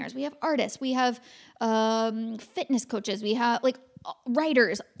designers, we have artists, we have fitness coaches, we have like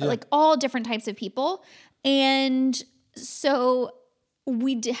writers, like all different types of people. And so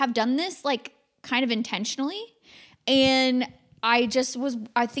we have done this like kind of intentionally. And I just was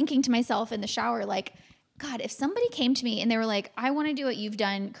thinking to myself in the shower, like, God, if somebody came to me and they were like, I want to do what you've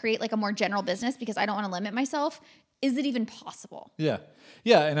done, create like a more general business because I don't want to limit myself, is it even possible? Yeah.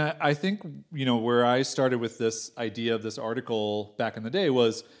 Yeah. And I think, where I started with this idea of this article back in the day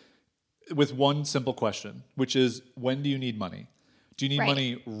was with one simple question, which is, when do you need money? Do you need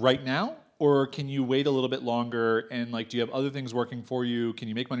money right now, Or can you wait a little bit longer? And like, do you have other things working for you? Can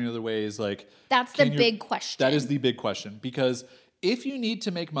you make money in other ways? Like, that's the big question. That is the big question. Because if you need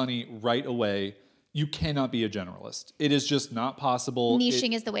to make money right away, you cannot be a generalist. It is just not possible.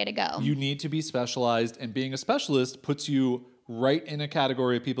 Niching is the way to go. You need to be specialized, and being a specialist puts you right in a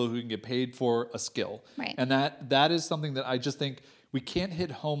category of people who can get paid for a skill. Right. And that is something that I just think we can't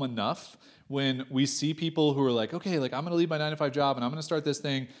hit home enough when we see people who are like, okay, like I'm going to leave my 9-to-5 job and I'm going to start this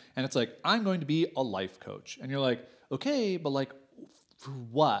thing. And it's like, I'm going to be a life coach. And you're like, okay, but like, for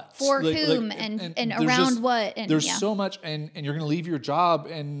what? For whom and around what? And there's so much, and you're going to leave your job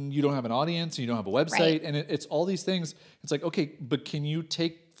and you don't have an audience and you don't have a website. Right. And it's all these things. It's like, okay, but can you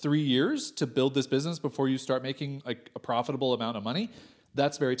take 3 years to build this business before you start making like a profitable amount of money?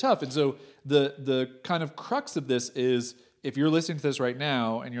 That's very tough. And so the kind of crux of this is, if you're listening to this right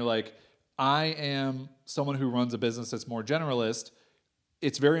now and you're like, I am someone who runs a business that's more generalist,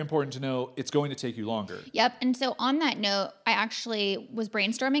 it's very important to know it's going to take you longer. Yep. And so on that note, I actually was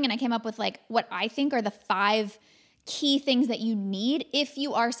brainstorming and I came up with like what I think are the 5 key things that you need if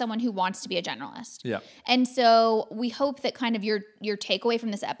you are someone who wants to be a generalist. Yeah. And so we hope that kind of your takeaway from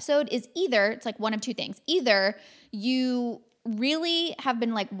this episode is either, it's like one of 2 things. Either you really have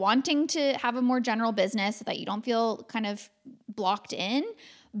been like wanting to have a more general business so that you don't feel kind of blocked in,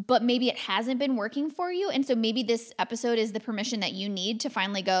 but maybe it hasn't been working for you. And so maybe this episode is the permission that you need to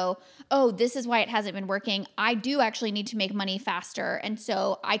finally go, oh, this is why it hasn't been working. I do actually need to make money faster. And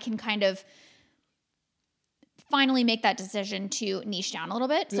so I can kind of finally make that decision to niche down a little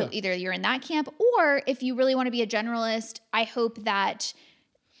bit. So either you're in that camp, or if you really want to be a generalist, I hope that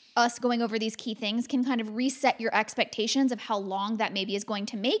us going over these key things can kind of reset your expectations of how long that maybe is going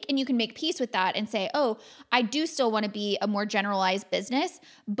to make. And you can make peace with that and say, oh, I do still want to be a more generalized business,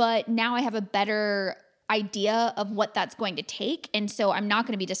 but now I have a better idea of what that's going to take. And so I'm not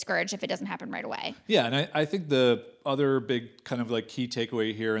going to be discouraged if it doesn't happen right away. Yeah. And I think the other big kind of like key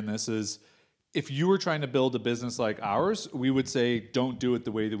takeaway here in this is, if you were trying to build a business like ours, we would say, don't do it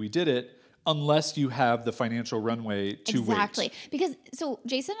the way that we did it, unless you have the financial runway to wait. Exactly. Because so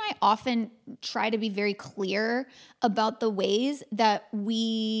Jason and I often try to be very clear about the ways that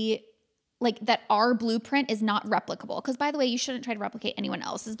we like that our blueprint is not replicable. Because by the way, you shouldn't try to replicate anyone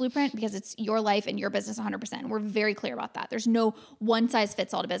else's blueprint because it's your life and your business 100%. We're very clear about that. There's no one size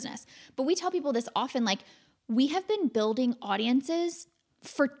fits all to business. But we tell people this often, like, we have been building audiences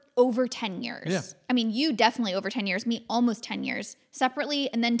for over 10 years. Yeah. I mean, you definitely over 10 years, me almost 10 years, separately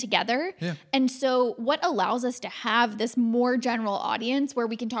and then together. Yeah. And so what allows us to have this more general audience where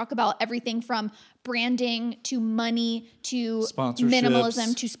we can talk about everything from branding to money to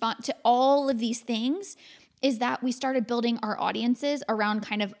minimalism to all of these things is that we started building our audiences around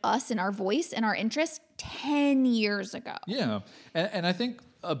kind of us and our voice and our interests 10 years ago. Yeah. And I think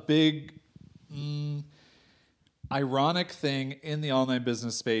a big ironic thing in the online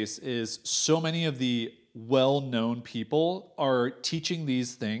business space is so many of the well-known people are teaching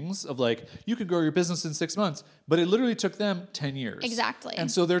these things of like, you could grow your business in 6 months, but it literally took them 10 years. Exactly.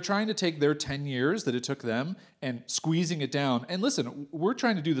 And so they're trying to take their 10 years that it took them and squeezing it down. And listen, we're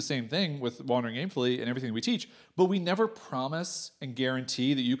trying to do the same thing with Wandering Aimfully and everything we teach, but we never promise and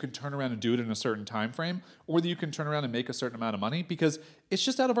guarantee that you can turn around and do it in a certain time frame or that you can turn around and make a certain amount of money because it's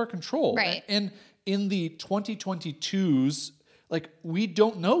just out of our control. Right. And in the 2022s, like, we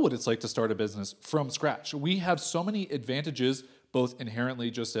don't know what it's like to start a business from scratch. We have so many advantages, both inherently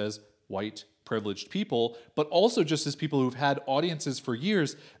just as white privileged people, but also just as people who've had audiences for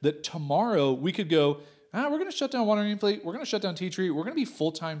years, that tomorrow we could go, we're going to shut down Wandering Aimfully, we're going to shut down Teachery, we're going to be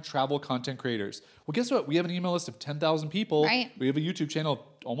full-time travel content creators. Well, guess what? We have an email list of 10,000 people. Right. We have a YouTube channel of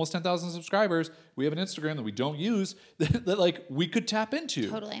almost 10,000 subscribers. We have an Instagram that we don't use that like we could tap into.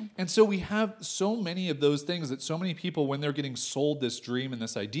 Totally. And so we have so many of those things that so many people, when they're getting sold this dream and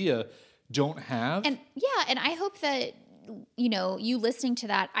this idea, don't have. And yeah, and I hope that, you know, you listening to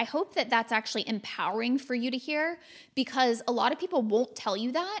that, I hope that that's actually empowering for you to hear, because a lot of people won't tell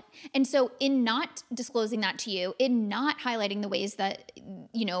you that. And so in not disclosing that to you, in not highlighting the ways that,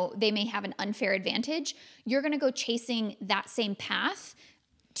 you know, they may have an unfair advantage, you're going to go chasing that same path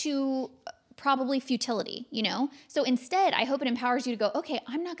to probably futility, you know? So instead, I hope it empowers you to go, okay,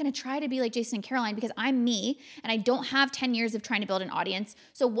 I'm not going to try to be like Jason and Caroline because I'm me and I don't have 10 years of trying to build an audience.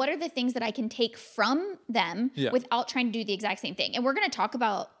 So what are the things that I can take from them without trying to do the exact same thing? And we're going to talk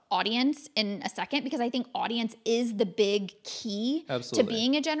about audience in a second, because I think audience is the big key to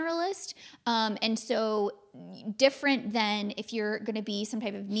being a generalist. And so different than if you're going to be some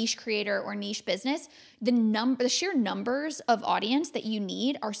type of niche creator or niche business, the sheer numbers of audience that you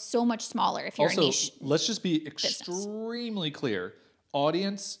need are so much smaller if you're also, a niche. Let's just be extremely clear.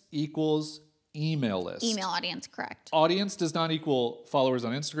 audience equals email list. Email audience, correct. Audience does not equal followers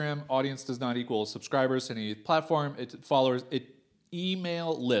on Instagram. Audience does not equal subscribers to any platform.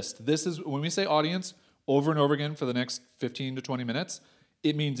 Email list. This is when we say audience over and over again for the next 15 to 20 minutes,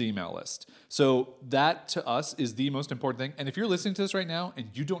 it means email list. So that to us is the most important thing. And if you're listening to this right now and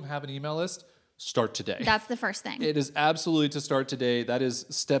you don't have an email list, start today. That's the first thing. It is absolutely to start today. That is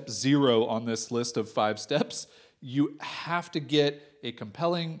step 0 on this list of 5 steps. You have to get a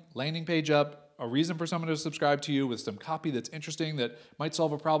compelling landing page up, a reason for someone to subscribe to you with some copy that's interesting that might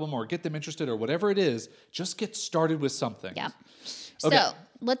solve a problem or get them interested or whatever it is. Just get started with something. Yep. Okay. So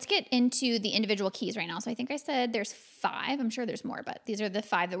let's get into the individual keys right now. So I think I said there's 5. I'm sure there's more, but these are the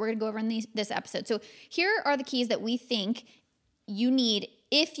 5 that we're going to go over in this episode. So here are the keys that we think you need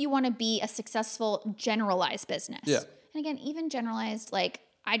if you want to be a successful generalized business. Yeah. And again, even generalized, like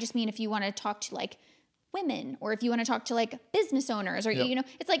I just mean if you want to talk to like women or if you want to talk to like business owners or, you know,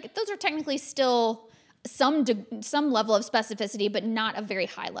 it's like those are technically still some level of specificity, but not a very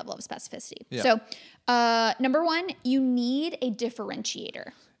high level of specificity. Yeah. So number 1, you need a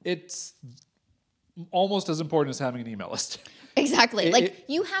differentiator. It's almost as important as having an email list. Exactly.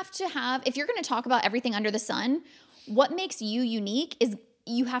 You have to have, if you're going to talk about everything under the sun, what makes you unique is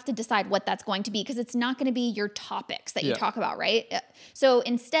you have to decide what that's going to be because it's not going to be your topics that you talk about, right? So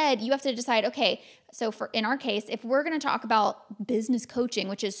instead, you have to decide, okay, so in our case, if we're going to talk about business coaching,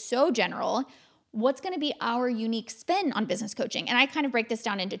 which is so general, what's going to be our unique spin on business coaching? And I kind of break this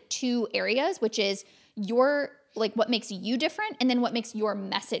down into 2 areas, which is what makes you different and then what makes your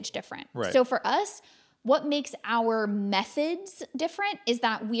message different. Right. So for us, what makes our methods different is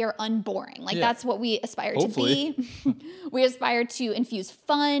that we are unboring. That's what we aspire to be. We aspire to infuse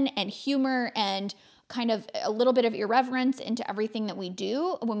fun and humor and kind of a little bit of irreverence into everything that we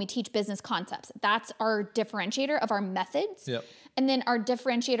do when we teach business concepts. That's our differentiator of our methods. Yep. And then our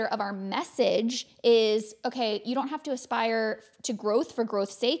differentiator of our message is, okay, you don't have to aspire to growth for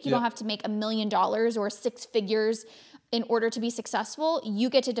growth's sake. You don't have to make $1 million or 6 figures in order to be successful. You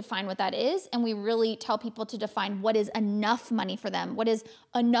get to define what that is. And we really tell people to define what is enough money for them. What is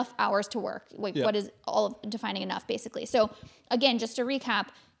enough hours to work? What is all of defining enough, basically. So again, just to recap,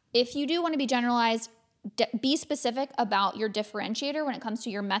 if you do want to be generalized, be specific about your differentiator when it comes to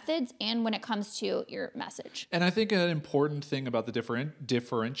your methods and when it comes to your message. And I think an important thing about the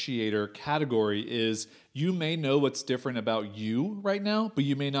differentiator category is you may know what's different about you right now, but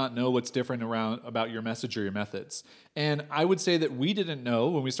you may not know what's different about your message or your methods. And I would say that we didn't know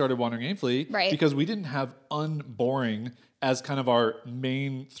when we started Wandering Aimfully, right, because we didn't have unboring as kind of our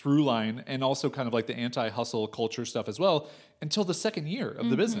main through line and also kind of like the anti-hustle culture stuff as well until the 2nd year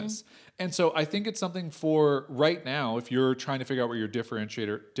of the business. And so I think it's something for right now, if you're trying to figure out what your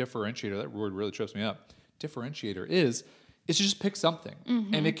differentiator, that word really trips me up, differentiator is to just pick something.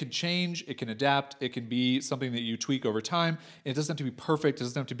 And it can change, it can adapt, it can be something that you tweak over time. It doesn't have to be perfect, it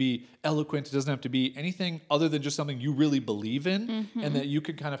doesn't have to be eloquent, it doesn't have to be anything other than just something you really believe in and that you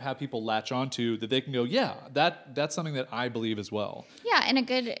can kind of have people latch onto that they can go, yeah, that's something that I believe as well. Yeah, and a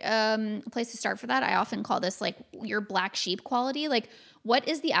good place to start for that, I often call this like your black sheep quality. Like, what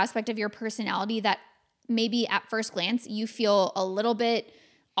is the aspect of your personality that maybe at first glance you feel a little bit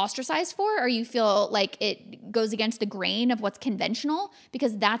ostracized for, or you feel like it goes against the grain of what's conventional,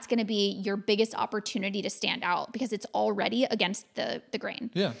 because that's going to be your biggest opportunity to stand out because it's already against the grain.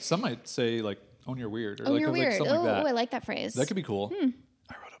 Yeah. Some might say like, own your weird. Or own like, your weird. Like something like that. I like that phrase. That could be cool. I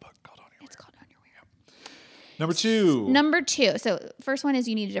wrote a book called Own Your Weird. It's called Own Your Weird. Number 2. So first one is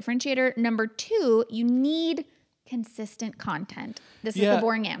you need a differentiator. Number 2, you need consistent content. This is the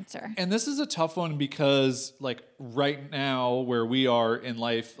boring answer. And this is a tough one because like right now where we are in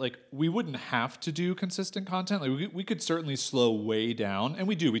life, like we wouldn't have to do consistent content. Like we could certainly slow way down, and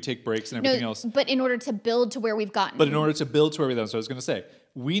we do. We take breaks and everything else. But in order to build to where we've gotten. So I was going to say,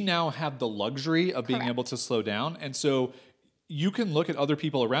 we now have the luxury of being able to slow down. And so you can look at other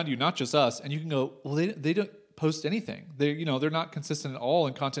people around you, not just us, and you can go, well, they don't post anything. They're not consistent at all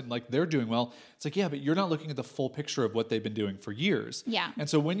in content like they're doing well. It's like, yeah, but you're not looking at the full picture of what they've been doing for years. Yeah. And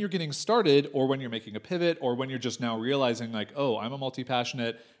so when you're getting started, or when you're making a pivot, or when you're just now realizing like, oh, I'm a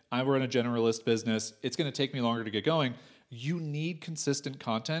multi-passionate, I run a generalist business, it's going to take me longer to get going. You need consistent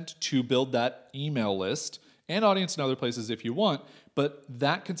content to build that email list and audience in other places if you want. But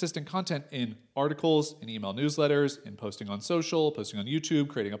that consistent content in articles, in email newsletters, in posting on social, posting on YouTube,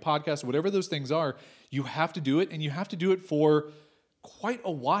 creating a podcast, whatever those things are, you have to do it, and you have to do it for quite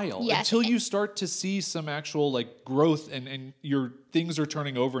a while until you start to see some actual like growth and your things are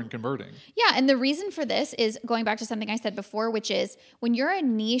turning over and converting. Yeah, and the reason for this is going back to something I said before, which is when you're a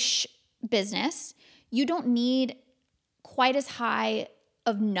niche business, you don't need quite as high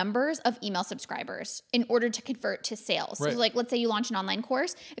of numbers of email subscribers in order to convert to sales. Right. So like, let's say you launch an online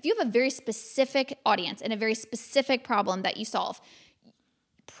course. If you have a very specific audience and a very specific problem that you solve,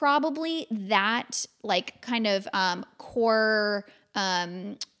 probably that like kind of core,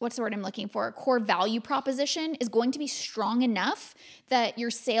 what's the word I'm looking for? Core value proposition is going to be strong enough that your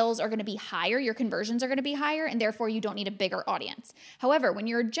sales are going to be higher, your conversions are going to be higher, and therefore you don't need a bigger audience. However, when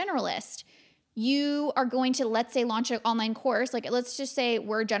you're a generalist, you are going to, let's say, launch an online course. Like, let's just say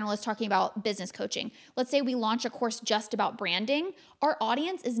we're generalists talking about business coaching. Let's say we launch a course just about branding. Our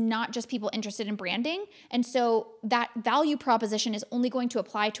audience is not just people interested in branding. And so that value proposition is only going to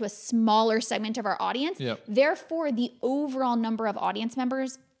apply to a smaller segment of our audience. Yep. Therefore, the overall number of audience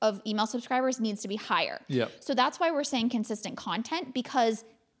members of email subscribers needs to be higher. Yep. So that's why we're saying consistent content, because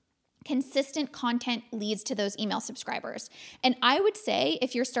consistent content leads to those email subscribers. And I would say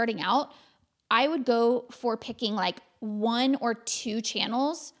if you're starting out, I would go for picking like 1 or 2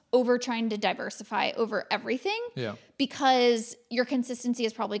 channels over trying to diversify over everything. Yeah. Because your consistency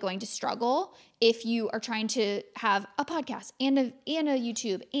is probably going to struggle if you are trying to have a podcast and a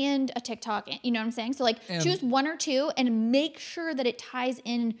YouTube and a TikTok. You know what I'm saying? So like choose 1 or 2 and make sure that it ties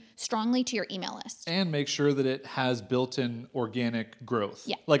in strongly to your email list. And make sure that it has built-in organic growth.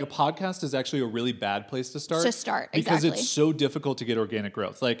 Yeah. Like a podcast is actually a really bad place to start. Because it's so difficult to get organic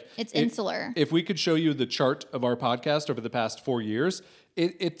growth. Like it's insular. If we could show you the chart of our podcast over the past 4 years,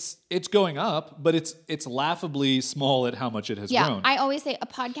 it's going up, but it's laughably small at how much it has grown. I always say a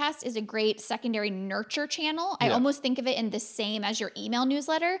podcast is a great secondary nurture channel. I almost think of it in the same as your email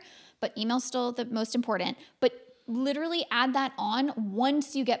newsletter, but email's still the most important. But literally add that on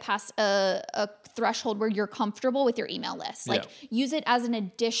once you get past a threshold where you're comfortable with your email list. Like use it as an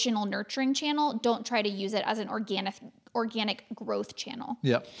additional nurturing channel. Don't try to use it as an organic growth channel.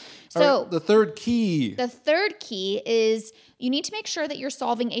 Yeah. So the third key. The third key is you need to make sure that you're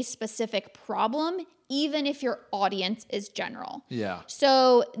solving a specific problem, even if your audience is general. Yeah.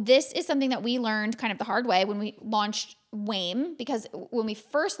 So this is something that we learned kind of the hard way when we launched WAIM, because when we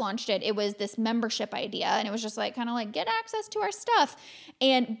first launched it, it was this membership idea, and it was just like kind of like get access to our stuff.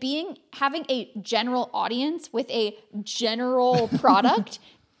 And having a general audience with a general product,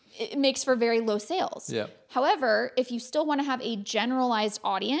 it makes for very low sales. Yeah. However, if you still want to have a generalized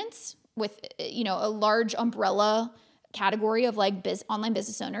audience with, a large umbrella category of like online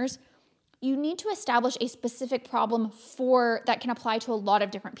business owners, you need to establish a specific problem that can apply to a lot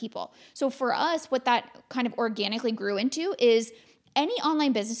of different people. So for us, what that kind of organically grew into is any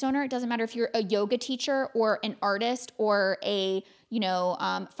online business owner. It doesn't matter if you're a yoga teacher or an artist or a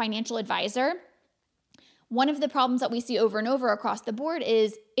financial advisor. One of the problems that we see over and over across the board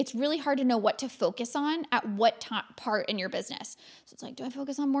is it's really hard to know what to focus on at what part in your business. So it's like, do I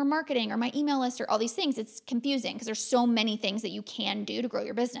focus on more marketing or my email list or all these things? It's confusing because there's so many things that you can do to grow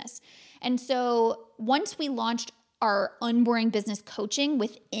your business. And so once we launched our Unboring Business Coaching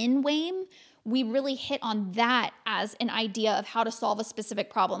within WAIM, we really hit on that as an idea of how to solve a specific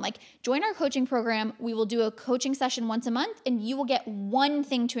problem. Like, join our coaching program. We will do a coaching session once a month, and you will get one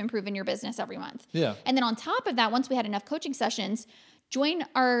thing to improve in your business every month. Yeah. And then on top of that, once we had enough coaching sessions, join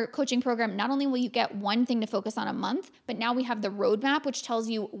our coaching program. Not only will you get one thing to focus on a month, but now we have the roadmap, which tells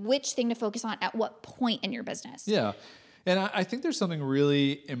you which thing to focus on at what point in your business. Yeah. And I think there's something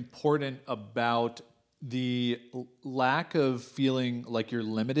really important about the lack of feeling like you're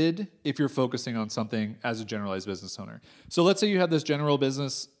limited if you're focusing on something as a generalized business owner. So let's say you have this general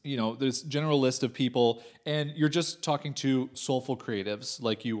business, this general list of people, and you're just talking to soulful creatives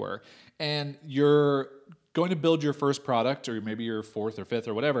like you were, and you're going to build your first product, or maybe your fourth or fifth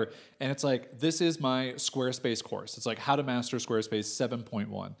or whatever, and it's like, this is my Squarespace course. It's like how to master Squarespace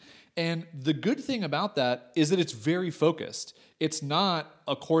 7.1. And the good thing about that is that it's very focused. It's not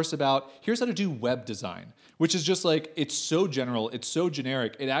a course about, here's how to do web design, which is just like, it's so general, it's so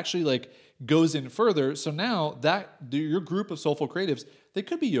generic. It actually like goes in further. So now your group of soulful creatives, they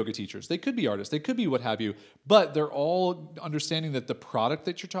could be yoga teachers, they could be artists, they could be what have you, but they're all understanding that the product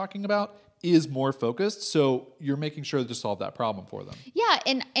that you're talking about is more focused. So you're making sure to solve that problem for them. Yeah.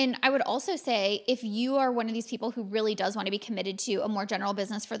 And I would also say, if you are one of these people who really does want to be committed to a more general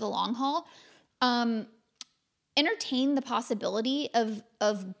business for the long haul, entertain the possibility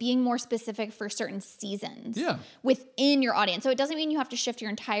of being more specific for certain seasons within your audience. So it doesn't mean you have to shift your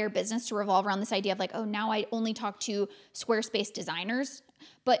entire business to revolve around this idea of like, oh, now I only talk to Squarespace designers,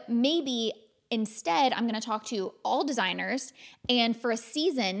 but maybe instead I'm going to talk to all designers, and for a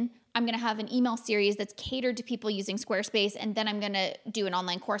season, I'm going to have an email series that's catered to people using Squarespace, and then I'm going to do an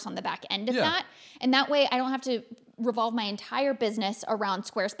online course on the back end of that. And that way I don't have to revolve my entire business around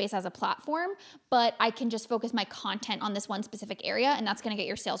Squarespace as a platform, but I can just focus my content on this one specific area, and that's going to get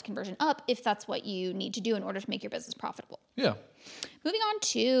your sales conversion up if that's what you need to do in order to make your business profitable. Yeah. Moving on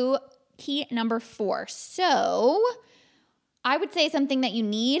to key number 4. So I would say something that you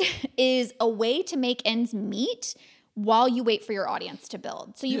need is a way to make ends meet while you wait for your audience to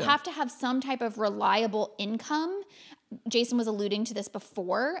build. So you have to have some type of reliable income. Jason was alluding to this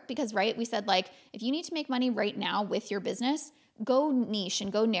before because, right, we said like, if you need to make money right now with your business, go niche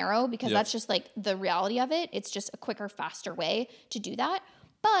and go narrow because that's just like the reality of it. It's just a quicker, faster way to do that.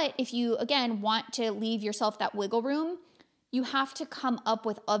 But if you, again, want to leave yourself that wiggle room, you have to come up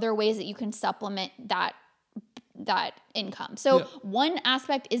with other ways that you can supplement that income. So one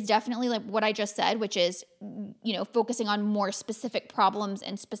aspect is definitely like what I just said, which is, focusing on more specific problems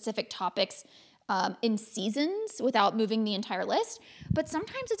and specific topics in seasons without moving the entire list. But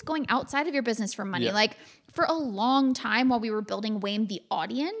sometimes it's going outside of your business for money. Like for a long time while we were building WAIM the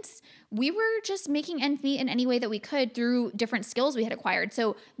audience, we were just making ends meet in any way that we could through different skills we had acquired.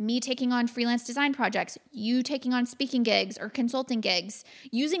 So me taking on freelance design projects, you taking on speaking gigs or consulting gigs,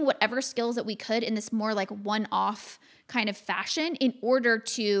 using whatever skills that we could in this more like one-off kind of fashion in order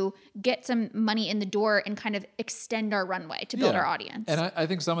to get some money in the door and kind of extend our runway to build our audience. And I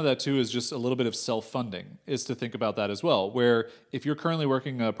think some of that too is just a little bit of self-funding is to think about that as well, where if you're currently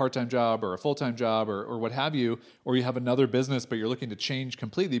working a part-time job or a full-time job or what have you, or you have another business, but you're looking to change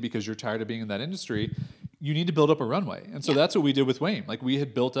completely because you're tired of being in that industry, you need to build up a runway. And so that's what we did with WAIM. Like we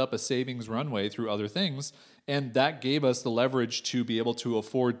had built up a savings runway through other things, and that gave us the leverage to be able to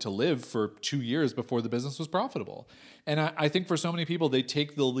afford to live for 2 years before the business was profitable. And I think for so many people, they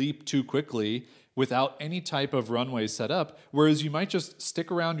take the leap too quickly without any type of runway set up, whereas you might just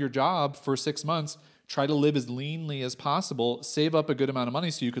stick around your job for 6 months, try to live as leanly as possible, save up a good amount of money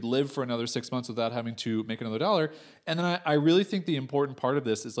so you could live for another 6 months without having to make another dollar. And then I really think the important part of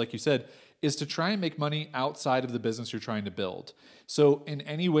this is, like you said, is to try and make money outside of the business you're trying to build. So in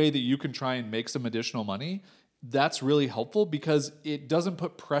any way that you can try and make some additional money, that's really helpful because it doesn't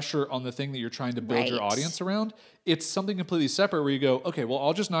put pressure on the thing that you're trying to build your audience around. It's something completely separate where you go, okay, well,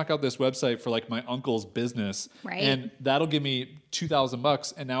 I'll just knock out this website for like my uncle's business and that'll give me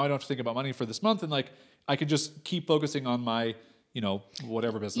 $2,000 and now I don't have to think about money for this month and like I can just keep focusing on my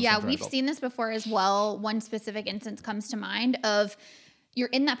whatever business. Yeah, we've seen this before as well. One specific instance comes to mind of you're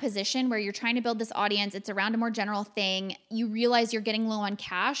in that position where you're trying to build this audience. It's around a more general thing. You realize you're getting low on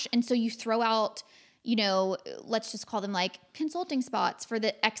cash. And so you throw out, let's just call them like consulting spots for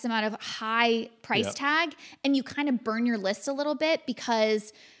the X amount of high price tag. And you kind of burn your list a little bit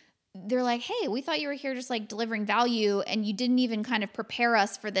because they're like, hey, we thought you were here just like delivering value and you didn't even kind of prepare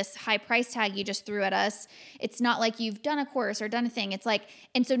us for this high price tag you just threw at us. It's not like you've done a course or done a thing. It's like,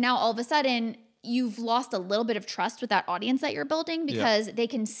 and so now all of a sudden you've lost a little bit of trust with that audience that you're building because they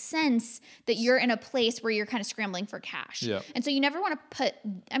can sense that you're in a place where you're kind of scrambling for cash. Yeah. And so you never want to put,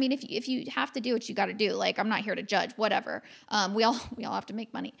 I mean, if you have to do what you got to do, like I'm not here to judge, whatever. We all have to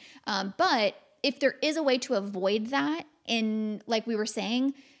make money. But if there is a way to avoid that in, like we were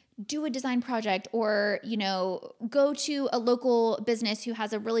saying, do a design project or, go to a local business who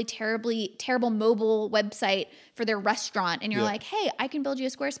has a really terrible mobile website for their restaurant. And you're like, hey, I can build you a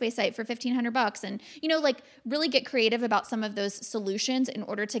Squarespace site for $1,500. And, really get creative about some of those solutions in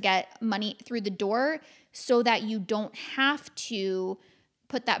order to get money through the door so that you don't have to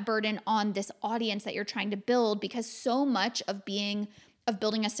put that burden on this audience that you're trying to build, because so much of building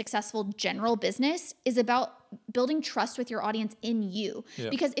a successful general business is about building trust with your audience in you. Yeah.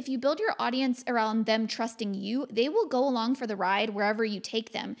 Because if you build your audience around them trusting you, they will go along for the ride wherever you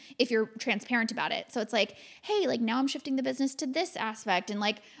take them if you're transparent about it. So it's like, hey, like now I'm shifting the business to this aspect. And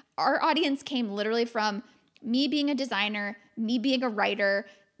like our audience came literally from me being a designer, me being a writer,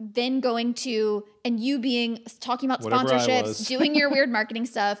 then going to, and you talking about sponsorships, doing your weird marketing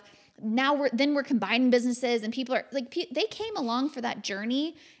stuff. Now we're combining businesses and people are like, they came along for that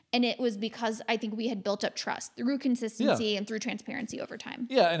journey. And it was because I think we had built up trust through consistency and through transparency over time.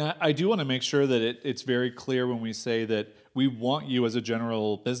 Yeah. And I do want to make sure that it's very clear when we say that we want you as a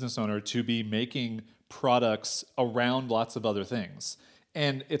general business owner to be making products around lots of other things.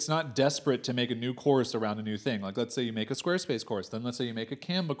 And it's not desperate to make a new course around a new thing. Like let's say you make a Squarespace course, then let's say you make a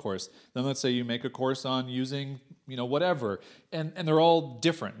Canva course, then let's say you make a course on using, whatever. And they're all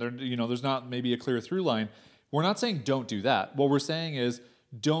different. There's not maybe a clear through line. We're not saying don't do that. What we're saying is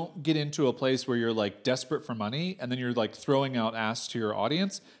don't get into a place where you're like desperate for money and then you're like throwing out asks to your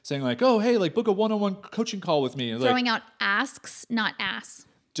audience saying like, oh, hey, like book a one-on-one coaching call with me. Throwing out asks, not ass.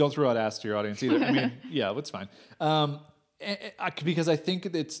 Don't throw out asks to your audience either. I mean, yeah, it's fine. Because I think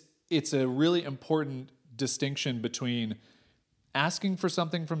it's a really important distinction between asking for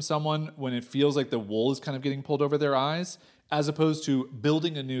something from someone when it feels like the wool is kind of getting pulled over their eyes, as opposed to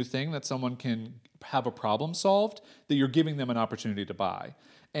building a new thing that someone can have a problem solved, that you're giving them an opportunity to buy.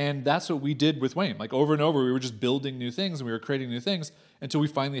 And that's what we did with Wayme. Like over and over, we were just building new things and we were creating new things until we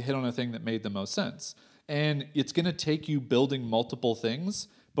finally hit on a thing that made the most sense. And it's going to take you building multiple things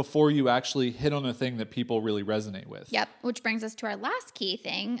before you actually hit on a thing that people really resonate with. Yep, which brings us to our last key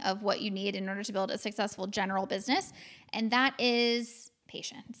thing of what you need in order to build a successful general business, and that is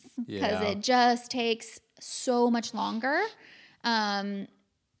patience. Because it just takes so much longer.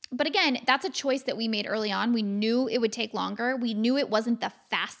 But again, that's a choice that we made early on. We knew it would take longer. We knew it wasn't the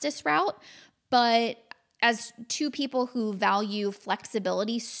fastest route, but as two people who value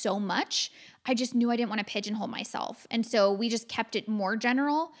flexibility so much, I just knew I didn't want to pigeonhole myself. And so we just kept it more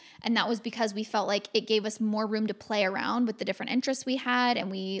general. And that was because we felt like it gave us more room to play around with the different interests we had.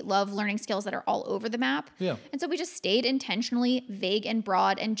 And we love learning skills that are all over the map. Yeah. And so we just stayed intentionally vague and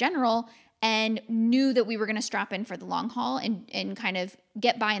broad and general, and knew that we were going to strap in for the long haul and kind of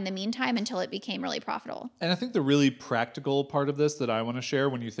get by in the meantime until it became really profitable. And I think the really practical part of this that I want to share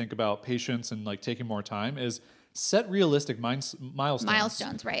when you think about patience and like taking more time is set realistic milestones.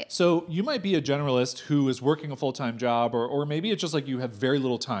 Milestones, right. So you might be a generalist who is working a full-time job, or maybe it's just like you have very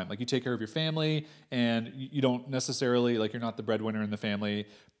little time. Like you take care of your family and you don't necessarily, like you're not the breadwinner in the family,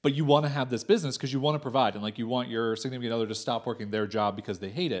 but you want to have this business because you want to provide. And like you want your significant other to stop working their job because they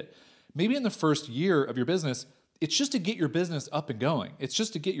hate it. Maybe in the first year of your business, it's just to get your business up and going. It's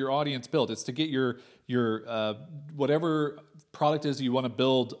just to get your audience built. It's to get your whatever product is you want to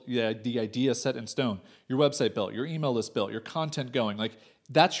build, the idea set in stone, your website built, your email list built, your content going. Like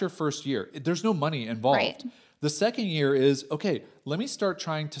that's your first year. There's no money involved. Right. The second year is, okay, let me start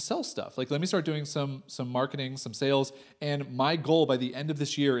trying to sell stuff. Like let me start doing some marketing, some sales. And my goal by the end of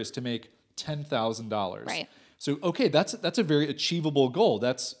this year is to make $10,000. Right. So, okay, that's a very achievable goal.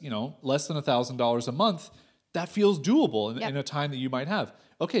 That's, less than $1,000 a month. That feels doable in a time that you might have.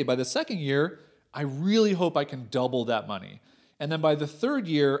 Okay, by the second year, I really hope I can double that money. And then by the third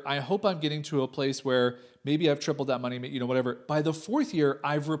year, I hope I'm getting to a place where maybe I've tripled that money, whatever. By the fourth year,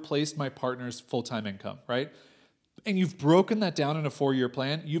 I've replaced my partner's full-time income, right? And you've broken that down in a 4-year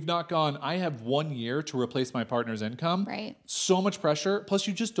plan. You've not gone, I have 1 year to replace my partner's income. Right. So much pressure. Plus,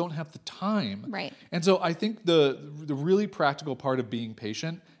 you just don't have the time. Right. And so I think the really practical part of being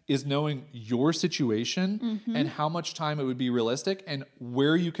patient is knowing your situation and how much time it would be realistic and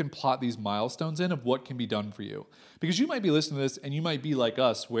where you can plot these milestones in of what can be done for you. Because you might be listening to this and you might be like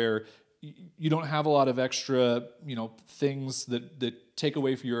us where you don't have a lot of extra, things that take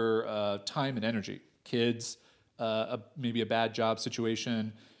away from your time and energy. Kids, maybe a bad job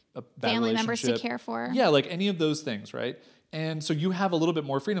situation, a bad family members to relationship. care for. Yeah, like any of those things, right? And so you have a little bit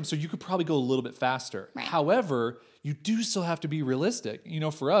more freedom, so you could probably go a little bit faster. Right. However, you do still have to be realistic.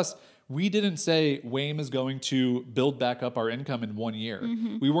 For us, we didn't say Wayme is going to build back up our income in 1 year.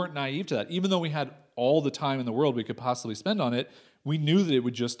 We weren't naive to that. Even though we had all the time in the world we could possibly spend on it, we knew that it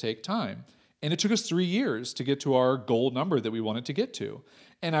would just take time. And it took us 3 years to get to our goal number that we wanted to get to.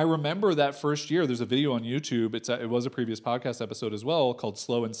 And I remember that first year, there's a video on YouTube. It was a previous podcast episode as well called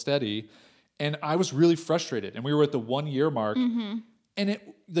Slow and Steady. And I was really frustrated. And we were at the 1 year mark. And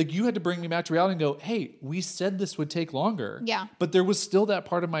you had to bring me back to reality and go, hey, we said this would take longer. Yeah. But there was still that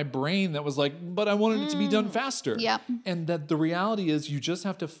part of my brain that was like, but I wanted it to be done faster. Yep. And that the reality is you just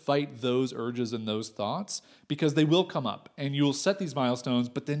have to fight those urges and those thoughts because they will come up and you'll set these milestones,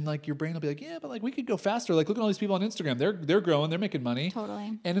 but then your brain will be like, yeah, but we could go faster. Look at all these people on Instagram. They're growing, they're making money.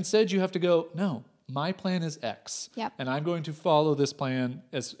 Totally. And instead you have to go, no, my plan is X. Yep. And I'm going to follow this plan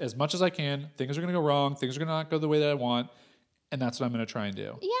as much as I can. Things are going to go wrong. Things are going to not go the way that I want. And that's what I'm going to try and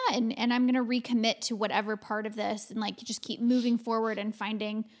do. Yeah. And I'm going to recommit to whatever part of this and just keep moving forward and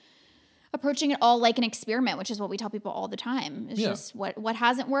approaching it all like an experiment, which is what we tell people all the time. It's just what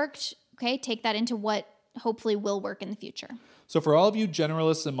hasn't worked. Okay. Take that into what hopefully will work in the future. So for all of you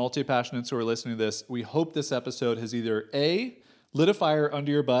generalists and multi-passionates who are listening to this, we hope this episode has either lit a fire under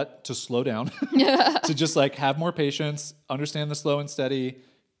your butt to slow down, to just have more patience, understand the slow and steady,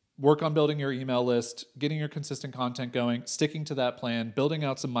 work on building your email list, getting your consistent content going, sticking to that plan, building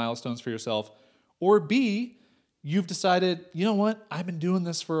out some milestones for yourself. Or B, you've decided, you know what? I've been doing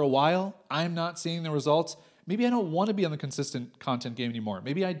this for a while. I'm not seeing the results. Maybe I don't want to be on the consistent content game anymore.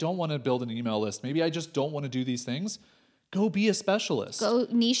 Maybe I don't want to build an email list. Maybe I just don't want to do these things. Go be a specialist. Go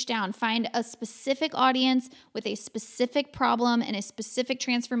niche down. Find a specific audience with a specific problem and a specific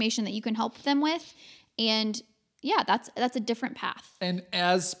transformation that you can help them with. And yeah, that's a different path. And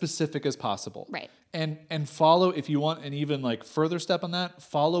as specific as possible. Right. And follow, if you want an even like further step on that,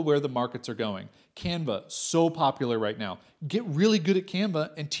 follow where the markets are going. Canva, so popular right now. Get really good at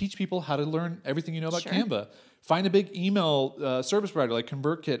Canva and teach people how to learn everything you know about Canva. Find a big email service provider like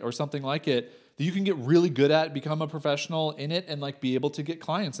ConvertKit or something like it that you can get really good at, become a professional in it, and like be able to get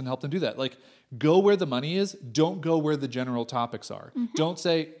clients and help them do that. Like, go where the money is. Don't go where the general topics are. Don't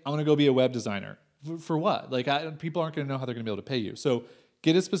say, I'm going to go be a web designer. For what? Like, people aren't going to know how they're going to be able to pay you. So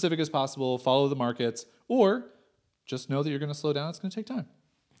get as specific as possible, follow the markets, or just know that you're going to slow down. It's going to take time.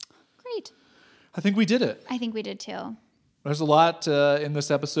 Great. I think we did it. I think we did too. There's a lot in this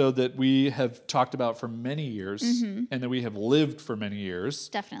episode that we have talked about for many years and that we have lived for many years.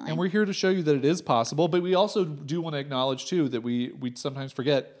 Definitely. And we're here to show you that it is possible, but we also do want to acknowledge too that we sometimes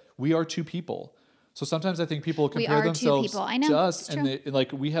forget we are two people. So sometimes I think people compare themselves to us and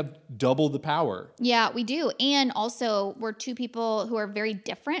like we have double the power. Yeah, we do. And also we're two people who are very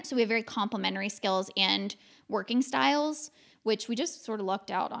different. So we have very complementary skills and working styles, which we just sort of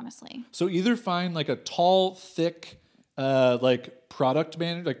lucked out, honestly. So either find like a tall, thick, like project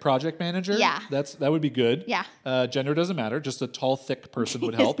manager. Yeah. That would be good. Yeah. Gender doesn't matter. Just a tall, thick person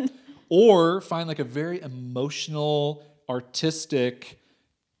would help. Or find like a very emotional, artistic,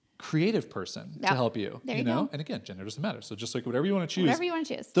 creative person to help you. There you know? And again, gender doesn't matter. So just like whatever you want to choose. Whatever you want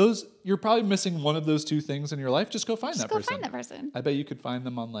to choose. You're probably missing one of those two things in your life. Just go find that person. Just go find that person. I bet you could find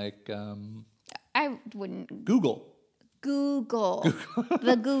them on like I wouldn't. Google.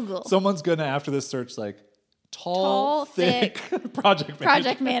 The Google. Someone's gonna after this search like tall thick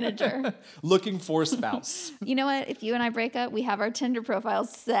project manager looking for spouse. You know what? If you and I break up, we have our Tinder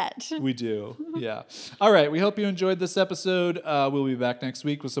profiles set. We do. Yeah. All right. We hope you enjoyed this episode. We'll be back next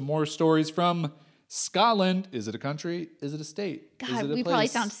week with some more stories from Scotland. Is it a country? Is it a state? God, we probably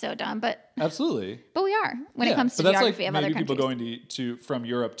sound so dumb, but absolutely. But we are when it comes to geography of other countries. People going to from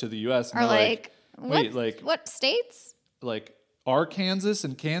Europe to the U.S. and are like, wait, like what states? Like, Arkansas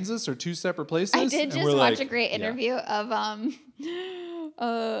and Kansas are two separate places? I did just watch a great interview of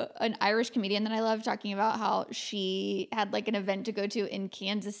an Irish comedian that I love talking about how she had like an event to go to in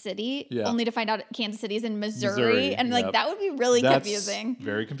Kansas City, only to find out Kansas City is in Missouri. And like that would be really confusing.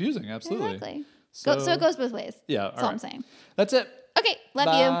 Very confusing, absolutely. Exactly. So it goes both ways. Yeah. That's all I'm saying. That's it. Okay, love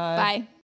you. Bye.